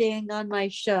much for being on my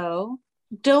show.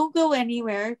 Don't go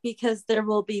anywhere because there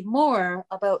will be more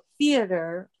about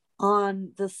theater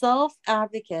on The Self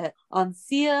Advocate on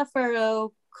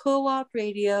CFRO Co-op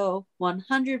Radio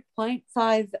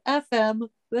 100.5 FM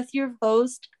with your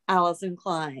host, Allison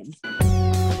Klein.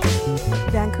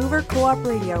 Vancouver Co-op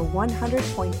Radio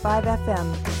 100.5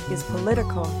 FM is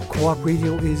political. Co-op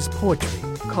radio is poetry.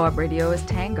 Co-op radio is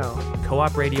tango.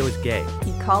 Co-op radio is gay.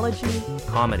 Ecology.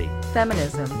 Comedy.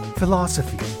 Feminism.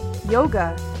 Philosophy.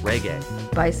 Yoga. Reggae.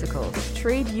 Bicycles.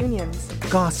 Trade unions.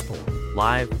 Gospel.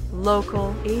 Live.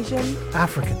 Local. Asian.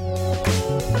 African.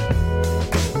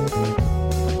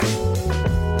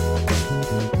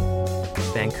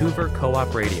 Vancouver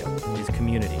Co-op Radio is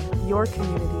community. Your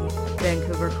community.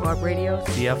 Vancouver Co-op Radio.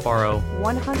 CFRO.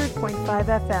 100.5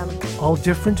 FM. All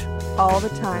different. All the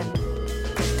time.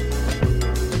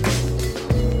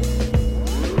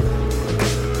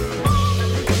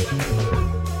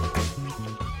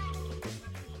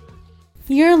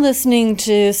 You're listening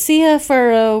to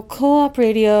CFRO Co-op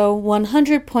Radio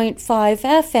 100.5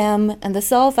 FM and The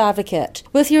Self Advocate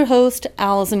with your host,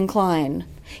 Allison Klein.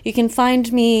 You can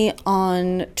find me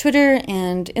on Twitter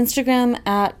and Instagram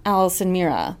at Allison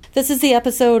Mira. This is the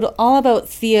episode all about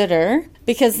theater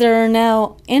because there are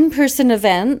now in-person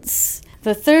events.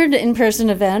 The third in-person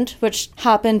event, which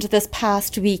happened this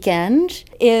past weekend,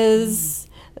 is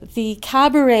the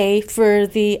cabaret for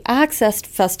the Access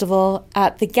Festival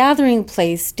at the Gathering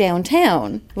Place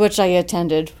downtown, which I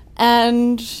attended.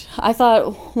 And I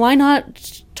thought, why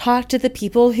not talk to the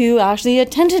people who actually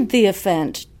attended the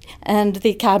event and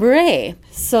the cabaret?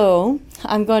 So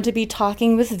I'm going to be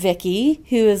talking with Vicky,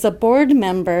 who is a board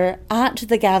member at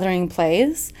the Gathering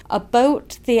Place,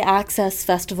 about the Access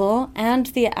Festival and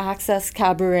the Access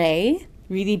Cabaret.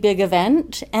 Really big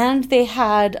event, and they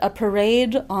had a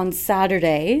parade on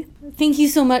Saturday. Thank you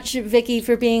so much, Vicky,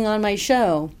 for being on my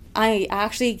show. I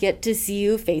actually get to see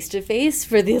you face to face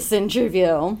for this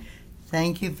interview.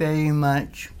 Thank you very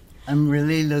much. I'm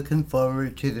really looking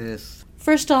forward to this.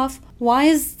 First off, why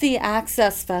is the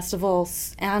Access Festival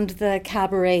and the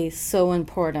cabaret so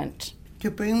important?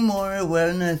 To bring more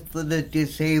awareness for the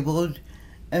disabled,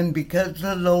 and because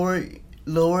the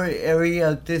lower area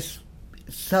of this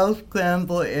South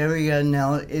Granville area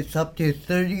now, it's up to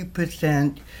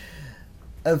 30%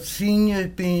 of seniors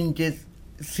being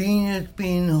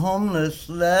homeless,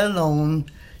 let alone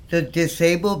the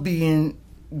disabled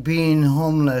being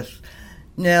homeless.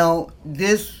 Now,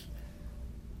 this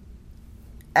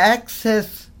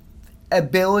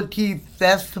Accessibility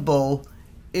Festival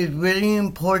is really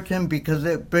important because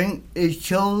it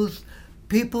shows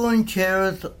people in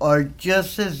chairs are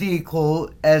just as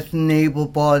equal as an able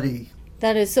body.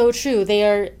 That is so true. They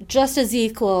are just as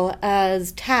equal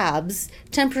as tabs,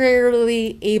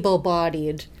 temporarily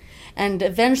able-bodied, and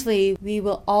eventually we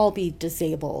will all be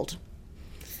disabled.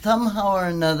 Somehow or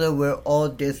another, we're all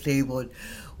disabled,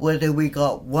 whether we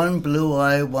got one blue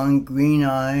eye, one green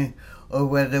eye, or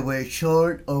whether we're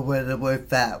short or whether we're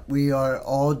fat. We are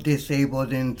all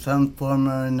disabled in some form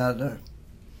or another.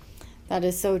 That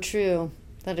is so true.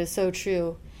 That is so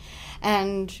true.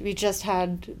 And we just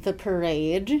had the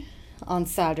parade on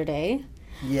Saturday.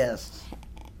 Yes.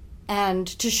 And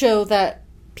to show that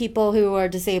people who are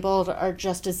disabled are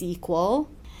just as equal.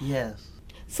 Yes.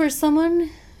 For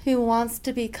someone who wants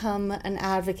to become an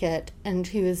advocate and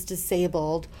who is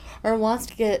disabled or wants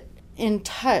to get in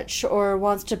touch or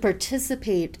wants to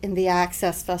participate in the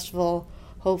Access Festival,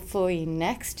 hopefully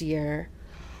next year,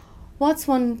 what's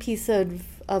one piece of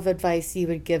advice you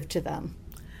would give to them?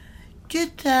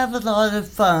 Just have a lot of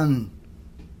fun.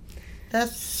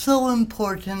 That's so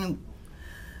important,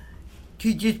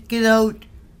 to just get out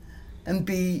and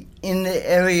be in the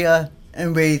area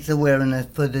and raise awareness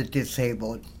for the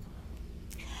disabled.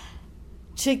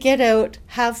 To get out,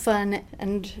 have fun,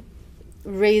 and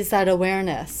raise that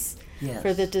awareness. Yes.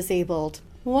 For the disabled.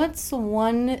 What's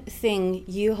one thing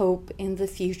you hope in the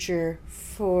future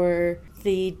for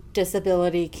the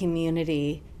disability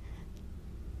community?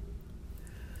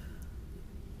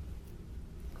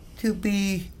 To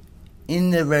be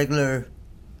in the regular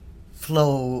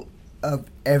flow of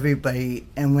everybody,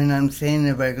 and when I'm saying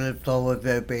the regular flow of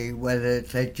everybody, whether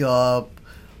it's a job,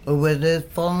 or whether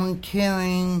it's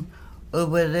volunteering, or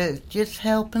whether it's just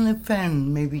helping a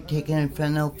friend, maybe taking a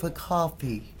friend out for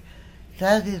coffee.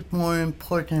 That is more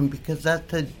important because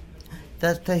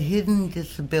that's a hidden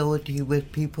disability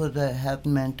with people that have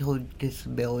mental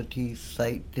disability,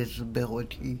 sight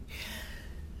disability.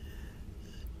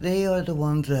 They are the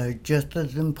ones that are just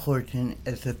as important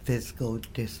as a physical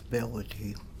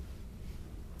disability.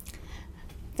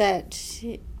 that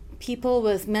people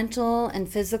with mental and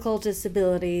physical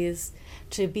disabilities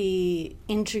to be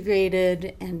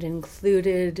integrated and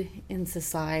included in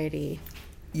society.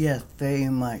 Yes, very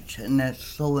much. And that's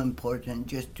so important,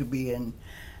 just to be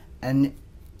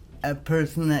a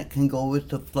person that can go with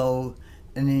the flow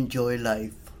and enjoy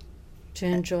life. To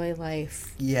enjoy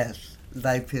life. Yes,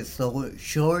 life is so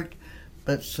short,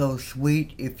 but so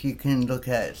sweet if you can look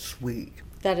at it sweet.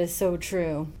 That is so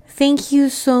true. Thank you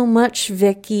so much,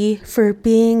 Vicky, for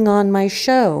being on my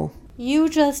show. You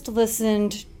just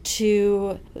listened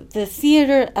to the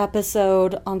theater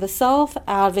episode on The Self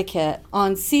Advocate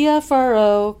on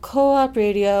CFRO Co-op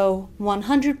Radio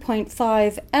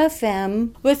 100.5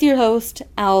 FM with your host,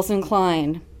 Allison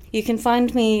Klein. You can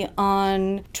find me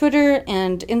on Twitter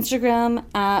and Instagram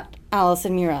at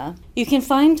Allison Mira. You can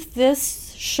find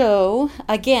this show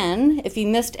again, if you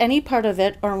missed any part of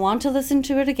it or want to listen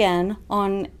to it again,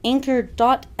 on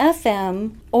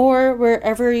anchor.fm or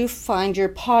wherever you find your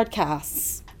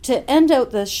podcasts. To end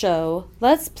out this show,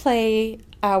 let's play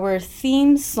our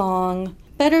theme song,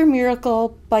 Better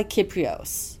Miracle by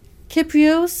Kyprios.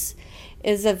 Kyprios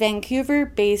is a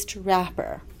Vancouver-based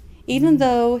rapper. Even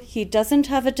though he doesn't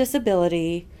have a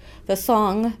disability, the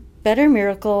song Better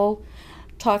Miracle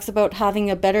talks about having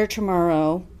a better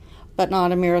tomorrow, but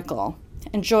not a miracle.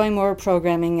 Enjoy more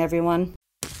programming, everyone.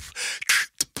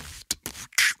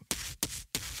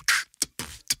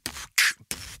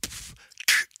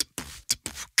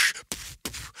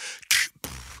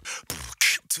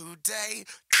 Today,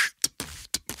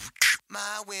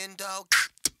 my window,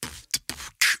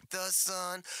 the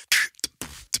sun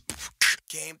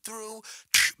came through.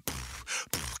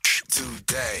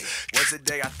 Today was a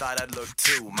day I thought I'd look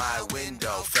to my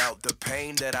window, felt the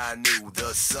pain that I knew.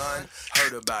 The sun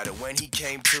heard about it when he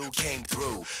came through.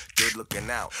 Good looking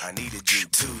out, I needed you.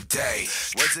 Today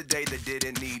was a day that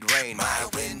didn't need rain. My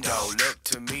window looked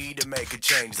to me to make a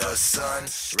change. The sun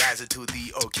rising to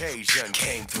the occasion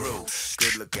came through.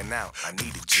 Good looking out, I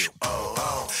needed you. Oh,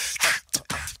 oh,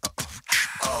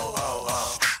 oh, oh,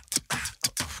 oh,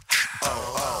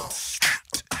 oh, oh.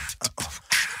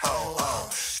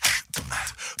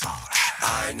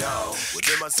 I know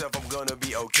within myself I'm gonna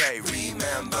be okay.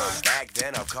 Remember, back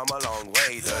then I've come a long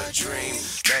way. The dream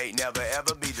may never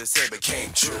ever be the same, but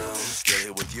came true. Still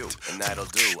here with you, and that'll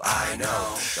do. I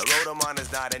know the road I'm on is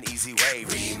not an easy way.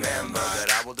 Remember that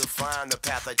I will define the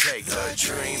path I take. The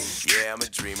dream, yeah, I'm a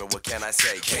dreamer. What can I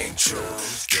say? Came true.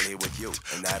 Still here with you,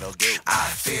 and that'll do.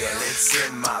 I feel it's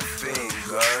in my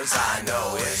fingers. I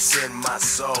know it's in my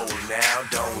soul now. I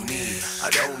don't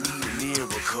need a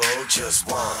miracle. Just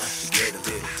want to get a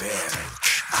bit better.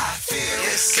 I feel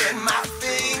it's in my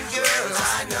fingers.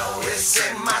 I know it's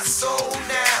in my soul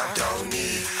now. I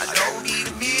don't need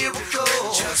a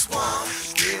miracle. Just want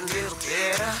to get a little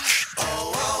better.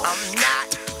 Oh, oh. I'm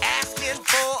not asking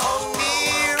for a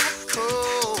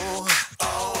miracle.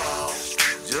 Oh, oh.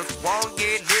 Just want to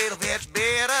get a little bit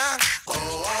better. Oh,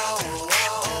 oh,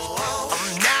 oh, oh. I'm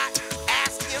not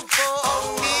asking for a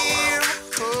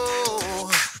miracle.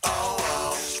 Oh,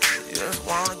 oh. Just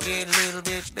want to get a little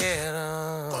bit better.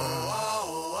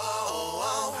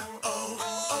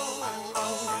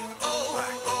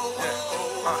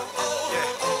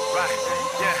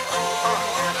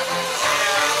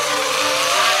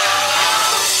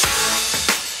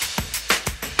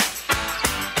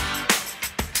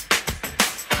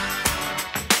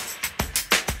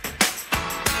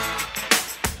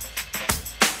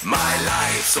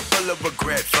 So full of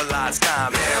regret for lost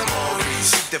time.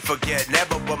 Memories to forget,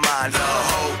 never were mine.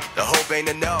 The hope ain't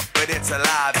enough, but it's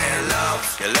alive. And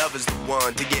love, your love is the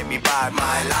one to get me by.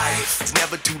 My life, it's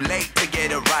never too late to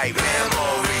get it right.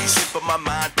 Memories slip on my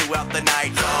mind throughout the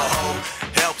night. The hope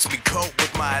helps me cope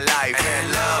with my life.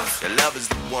 And love, your love is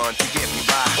the one to get me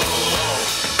by.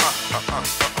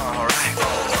 Alright.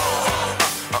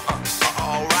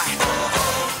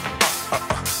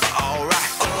 Alright.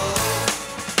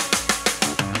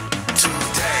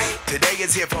 Today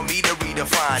is here for me to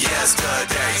redefine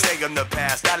yesterday. Stay in the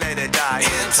past, I let it die.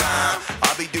 In time,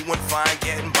 I'll be doing fine,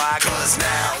 getting by. Cause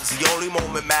now's the only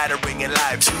moment mattering in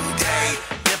life. Today,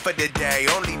 live for the day,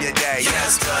 only the day.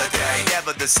 Yesterday,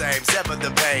 never the same, sever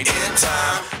the pain. In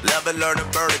time, love and learn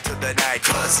and burn it to the night.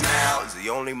 Cause now's the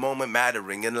only moment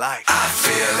mattering in life. I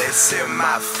feel it's in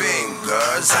my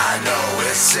fingers. I know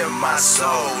it's in my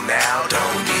soul now.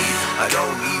 I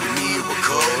don't need a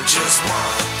miracle, just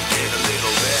one.